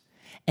rights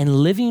and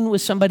living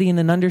with somebody in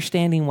an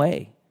understanding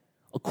way,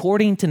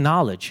 according to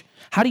knowledge.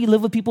 How do you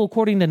live with people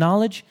according to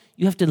knowledge?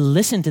 You have to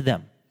listen to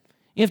them.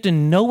 You have to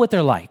know what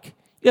they're like.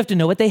 You have to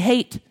know what they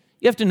hate.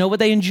 You have to know what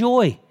they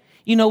enjoy.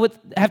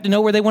 Have to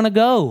know where they want to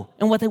go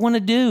and what they want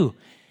to do.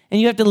 And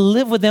you have to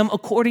live with them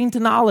according to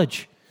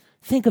knowledge.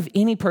 Think of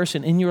any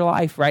person in your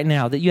life right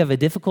now that you have a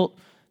difficult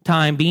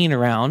time being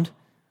around,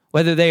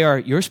 whether they are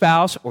your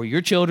spouse or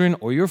your children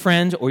or your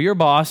friends or your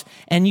boss,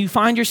 and you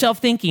find yourself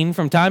thinking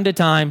from time to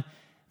time,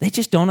 they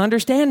just don't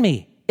understand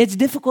me. It's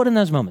difficult in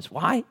those moments.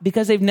 Why?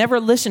 Because they've never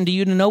listened to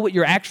you to know what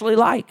you're actually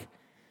like.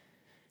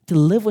 To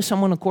live with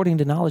someone according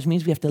to knowledge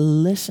means we have to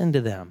listen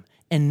to them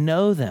and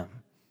know them.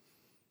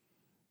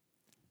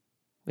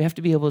 We have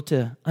to be able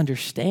to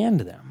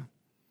understand them.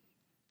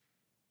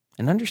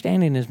 And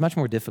understanding is much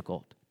more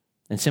difficult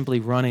than simply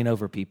running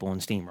over people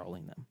and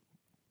steamrolling them.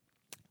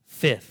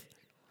 Fifth,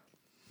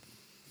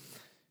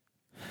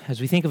 as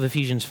we think of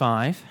Ephesians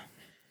 5,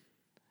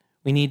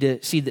 we need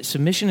to see that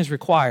submission is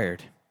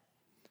required,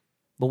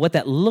 but what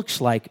that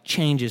looks like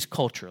changes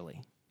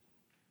culturally.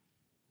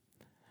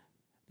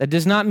 That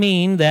does not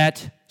mean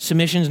that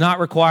submission is not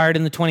required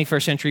in the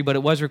 21st century, but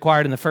it was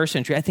required in the first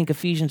century. I think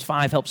Ephesians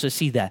 5 helps us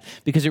see that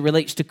because it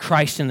relates to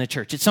Christ and the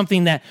church. It's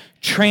something that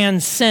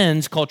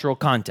transcends cultural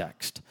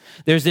context.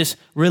 There's this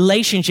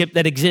relationship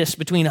that exists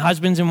between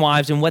husbands and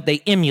wives and what they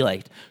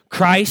emulate.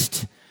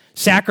 Christ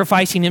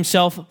sacrificing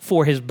himself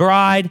for his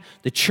bride,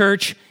 the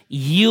church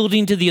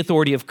yielding to the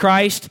authority of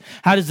Christ.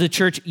 How does the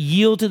church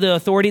yield to the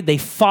authority? They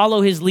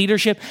follow his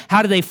leadership.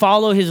 How do they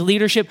follow his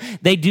leadership?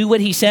 They do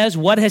what he says.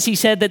 What has he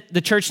said that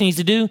the church needs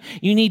to do?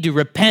 You need to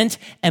repent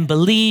and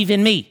believe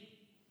in me.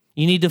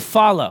 You need to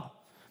follow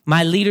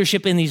my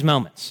leadership in these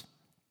moments.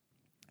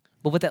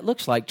 But what that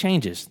looks like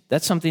changes.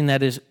 That's something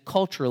that is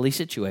culturally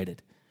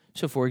situated.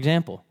 So for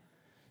example,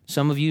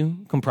 some of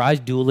you comprise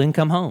dual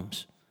income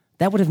homes.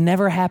 That would have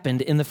never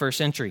happened in the first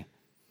century.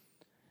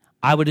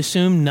 I would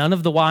assume none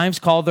of the wives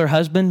called their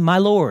husband my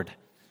Lord.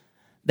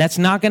 That's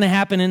not going to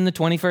happen in the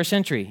 21st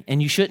century,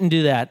 and you shouldn't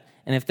do that.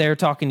 And if they're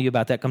talking to you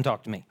about that, come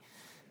talk to me.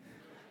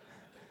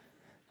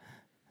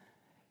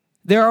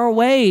 There are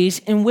ways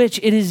in which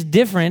it is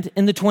different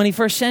in the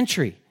 21st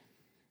century.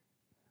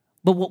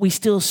 But what we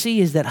still see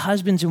is that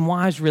husbands and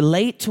wives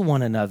relate to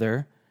one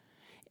another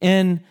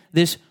in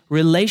this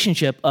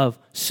relationship of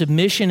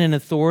submission and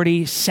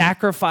authority,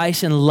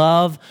 sacrifice and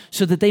love,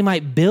 so that they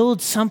might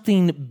build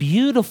something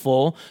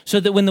beautiful, so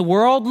that when the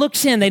world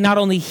looks in, they not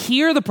only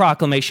hear the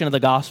proclamation of the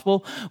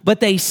gospel, but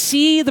they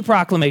see the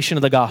proclamation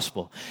of the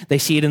gospel. They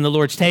see it in the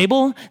Lord's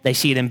table. They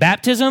see it in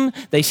baptism.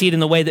 They see it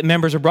in the way that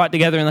members are brought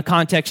together in the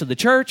context of the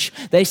church.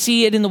 They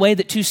see it in the way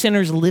that two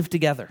sinners live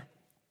together.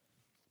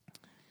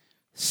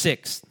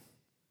 Sixth,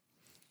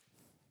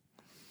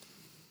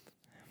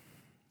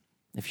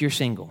 if you're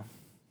single,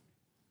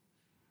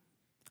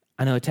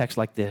 I know a text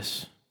like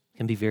this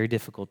can be very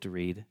difficult to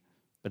read,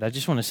 but I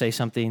just want to say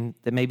something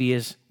that maybe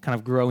is kind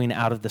of growing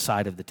out of the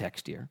side of the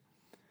text here.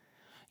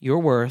 Your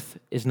worth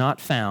is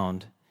not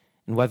found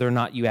in whether or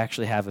not you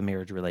actually have a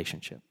marriage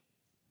relationship.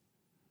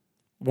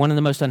 One of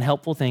the most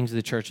unhelpful things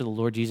the Church of the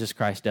Lord Jesus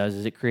Christ does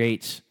is it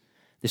creates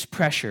this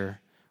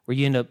pressure where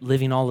you end up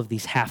living all of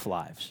these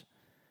half-lives.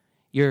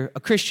 You're a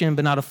Christian,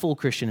 but not a full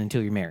Christian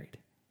until you're married.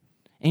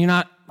 And you're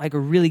not like a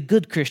really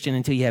good Christian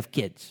until you have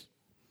kids.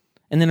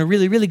 And then a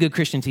really, really good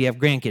Christian until you have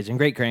grandkids and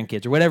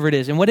great-grandkids or whatever it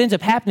is. And what ends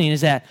up happening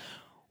is that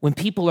when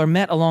people are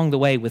met along the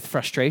way with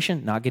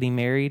frustration, not getting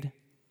married,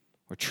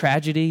 or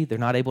tragedy, they're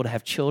not able to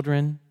have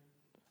children,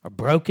 or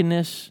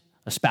brokenness,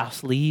 a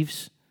spouse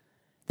leaves,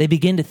 they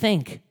begin to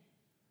think,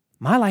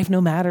 my life no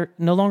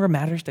longer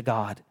matters to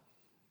God,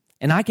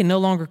 and I can no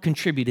longer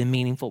contribute in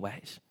meaningful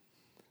ways.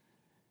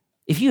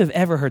 If you have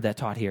ever heard that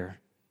taught here,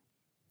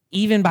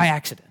 even by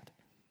accident,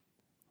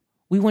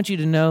 we want you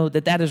to know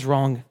that that is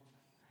wrong.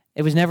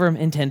 It was never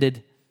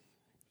intended.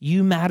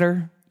 You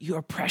matter. You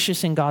are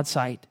precious in God's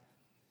sight.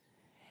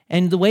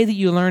 And the way that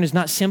you learn is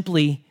not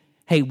simply,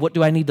 hey, what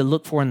do I need to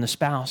look for in the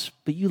spouse?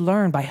 But you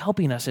learn by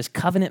helping us as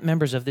covenant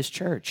members of this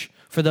church,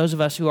 for those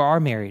of us who are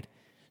married,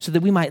 so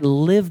that we might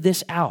live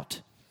this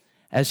out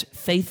as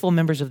faithful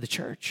members of the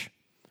church.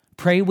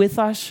 Pray with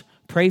us,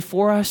 pray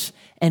for us,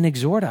 and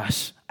exhort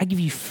us. I give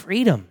you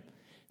freedom.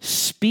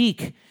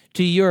 Speak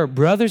to your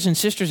brothers and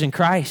sisters in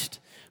Christ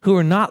who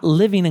are not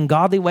living in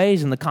godly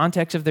ways in the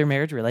context of their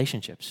marriage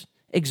relationships.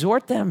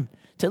 Exhort them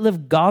to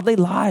live godly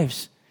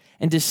lives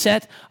and to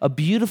set a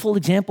beautiful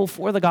example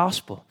for the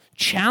gospel.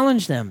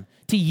 Challenge them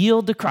to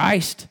yield to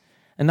Christ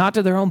and not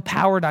to their own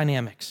power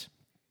dynamics.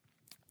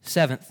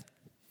 Seventh,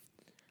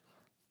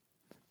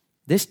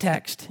 This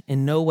text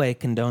in no way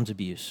condones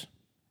abuse.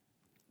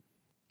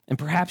 And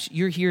perhaps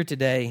you're here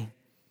today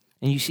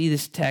and you see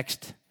this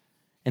text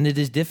and it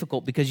is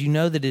difficult because you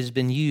know that it has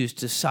been used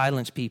to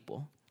silence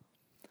people.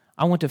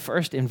 I want to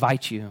first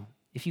invite you,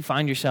 if you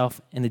find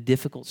yourself in a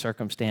difficult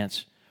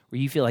circumstance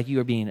where you feel like you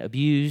are being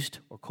abused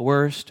or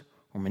coerced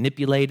or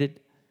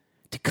manipulated,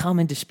 to come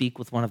and to speak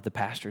with one of the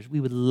pastors. We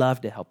would love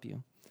to help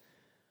you.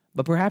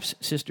 But perhaps,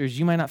 sisters,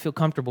 you might not feel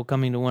comfortable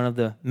coming to one of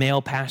the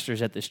male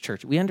pastors at this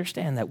church. We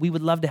understand that. We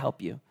would love to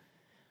help you.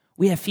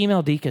 We have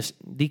female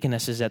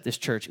deaconesses at this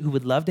church who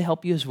would love to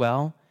help you as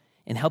well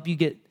and help you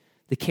get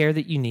the care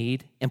that you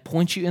need and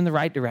point you in the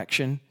right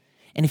direction.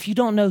 And if you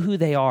don't know who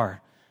they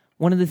are,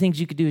 one of the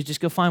things you could do is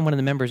just go find one of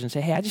the members and say,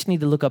 hey, I just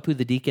need to look up who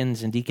the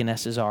deacons and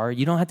deaconesses are.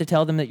 You don't have to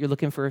tell them that you're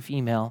looking for a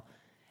female,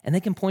 and they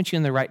can point you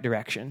in the right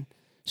direction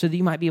so that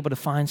you might be able to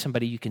find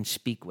somebody you can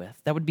speak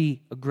with. That would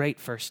be a great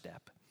first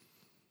step.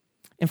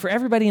 And for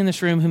everybody in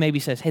this room who maybe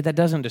says, hey, that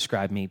doesn't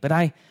describe me, but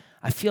I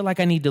feel like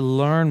I need to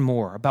learn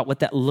more about what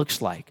that looks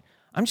like,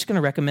 I'm just going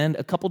to recommend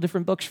a couple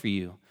different books for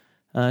you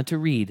to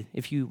read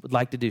if you would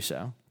like to do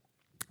so.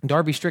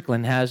 Darby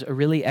Strickland has a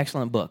really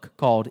excellent book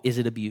called Is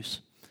It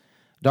Abuse?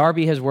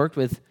 Darby has worked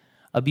with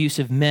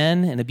abusive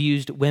men and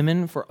abused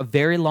women for a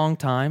very long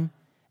time,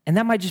 and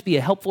that might just be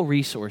a helpful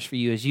resource for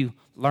you as you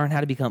learn how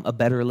to become a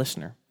better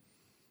listener.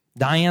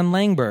 Diane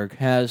Langberg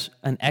has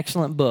an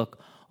excellent book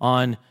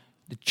on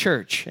the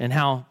church and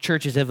how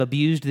churches have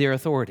abused their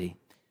authority.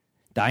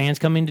 Diane's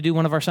coming to do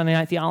one of our Sunday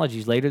night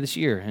theologies later this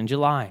year in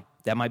July.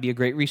 That might be a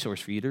great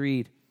resource for you to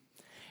read.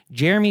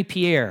 Jeremy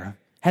Pierre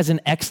has an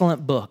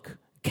excellent book,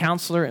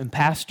 counselor and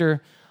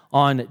pastor,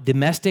 on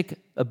domestic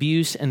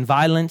abuse and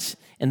violence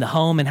in the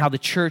home and how the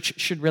church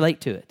should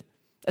relate to it.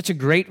 That's a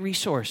great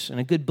resource and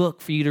a good book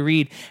for you to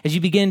read as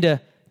you begin to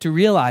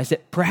realize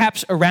that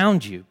perhaps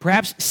around you,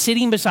 perhaps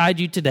sitting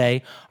beside you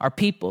today, are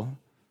people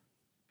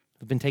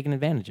who've been taken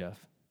advantage of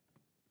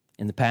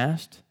in the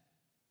past,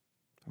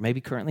 or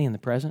maybe currently in the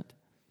present.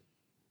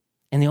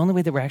 And the only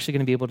way that we're actually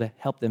going to be able to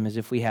help them is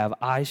if we have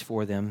eyes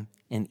for them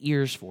and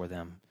ears for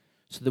them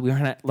so that we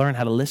learn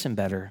how to listen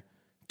better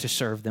to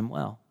serve them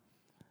well.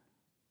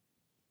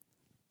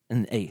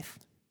 And eighth,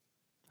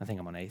 I think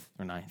I'm on 8th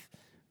or 9th.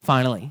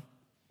 Finally,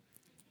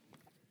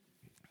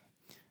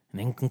 and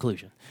in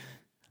conclusion,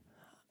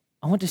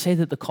 I want to say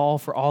that the call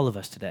for all of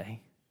us today,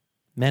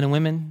 men and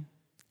women,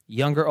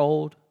 young or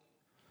old,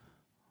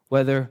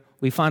 whether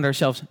we find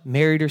ourselves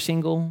married or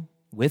single,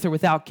 with or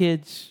without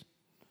kids,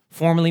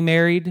 formerly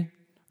married,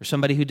 or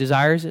somebody who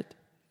desires it,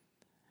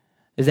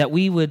 is that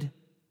we would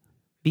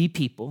be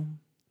people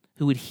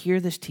who would hear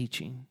this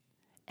teaching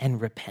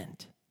and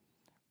repent.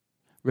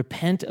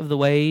 Repent of the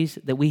ways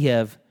that we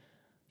have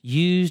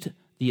used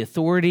the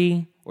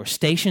authority or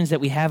stations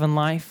that we have in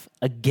life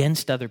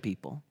against other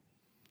people.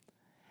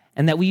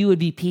 And that we would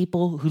be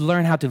people who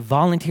learn how to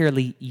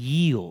voluntarily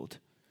yield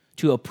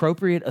to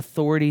appropriate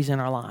authorities in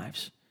our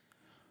lives.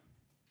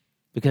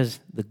 Because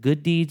the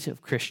good deeds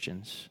of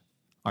Christians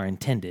are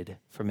intended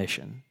for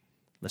mission.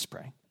 Let's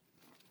pray.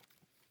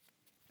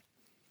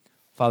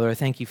 Father, I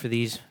thank you for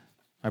these,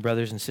 my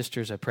brothers and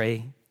sisters. I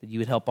pray that you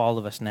would help all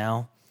of us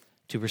now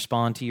to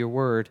respond to your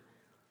word.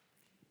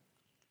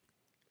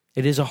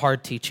 It is a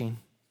hard teaching,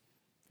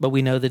 but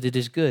we know that it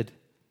is good.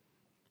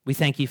 We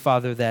thank you,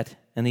 Father, that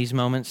in these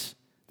moments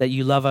that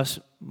you love us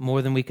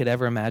more than we could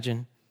ever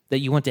imagine, that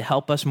you want to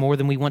help us more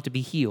than we want to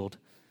be healed,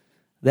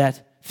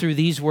 that through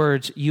these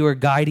words you are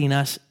guiding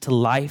us to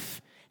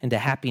life and to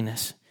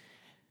happiness.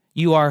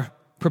 You are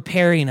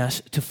preparing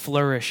us to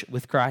flourish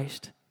with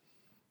Christ.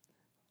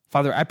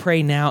 Father, I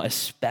pray now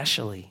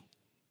especially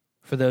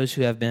for those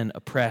who have been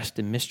oppressed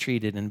and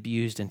mistreated and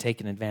abused and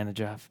taken advantage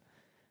of.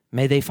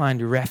 May they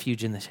find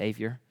refuge in the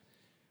Savior.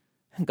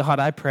 And God,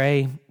 I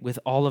pray with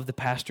all of the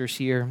pastors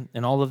here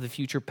and all of the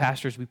future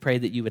pastors, we pray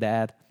that you would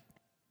add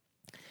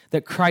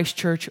that Christ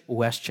Church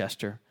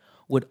Westchester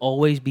would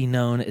always be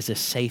known as a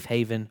safe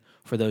haven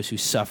for those who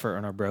suffer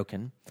and are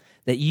broken,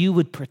 that you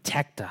would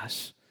protect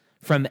us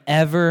from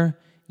ever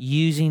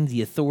using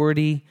the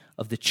authority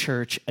of the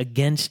church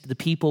against the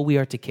people we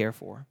are to care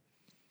for.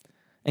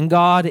 And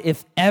God,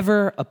 if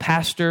ever a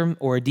pastor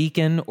or a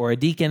deacon or a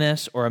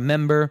deaconess or a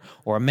member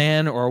or a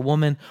man or a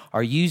woman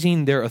are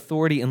using their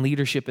authority and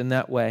leadership in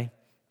that way,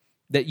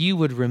 that you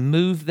would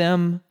remove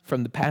them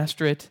from the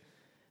pastorate,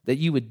 that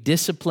you would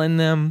discipline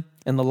them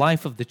in the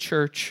life of the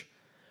church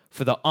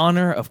for the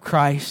honor of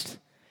Christ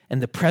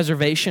and the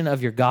preservation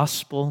of your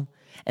gospel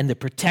and the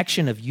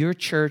protection of your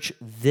church,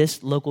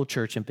 this local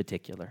church in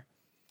particular.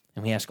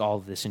 And we ask all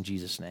of this in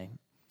Jesus' name.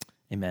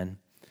 Amen.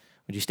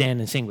 Would you stand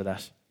and sing with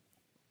us?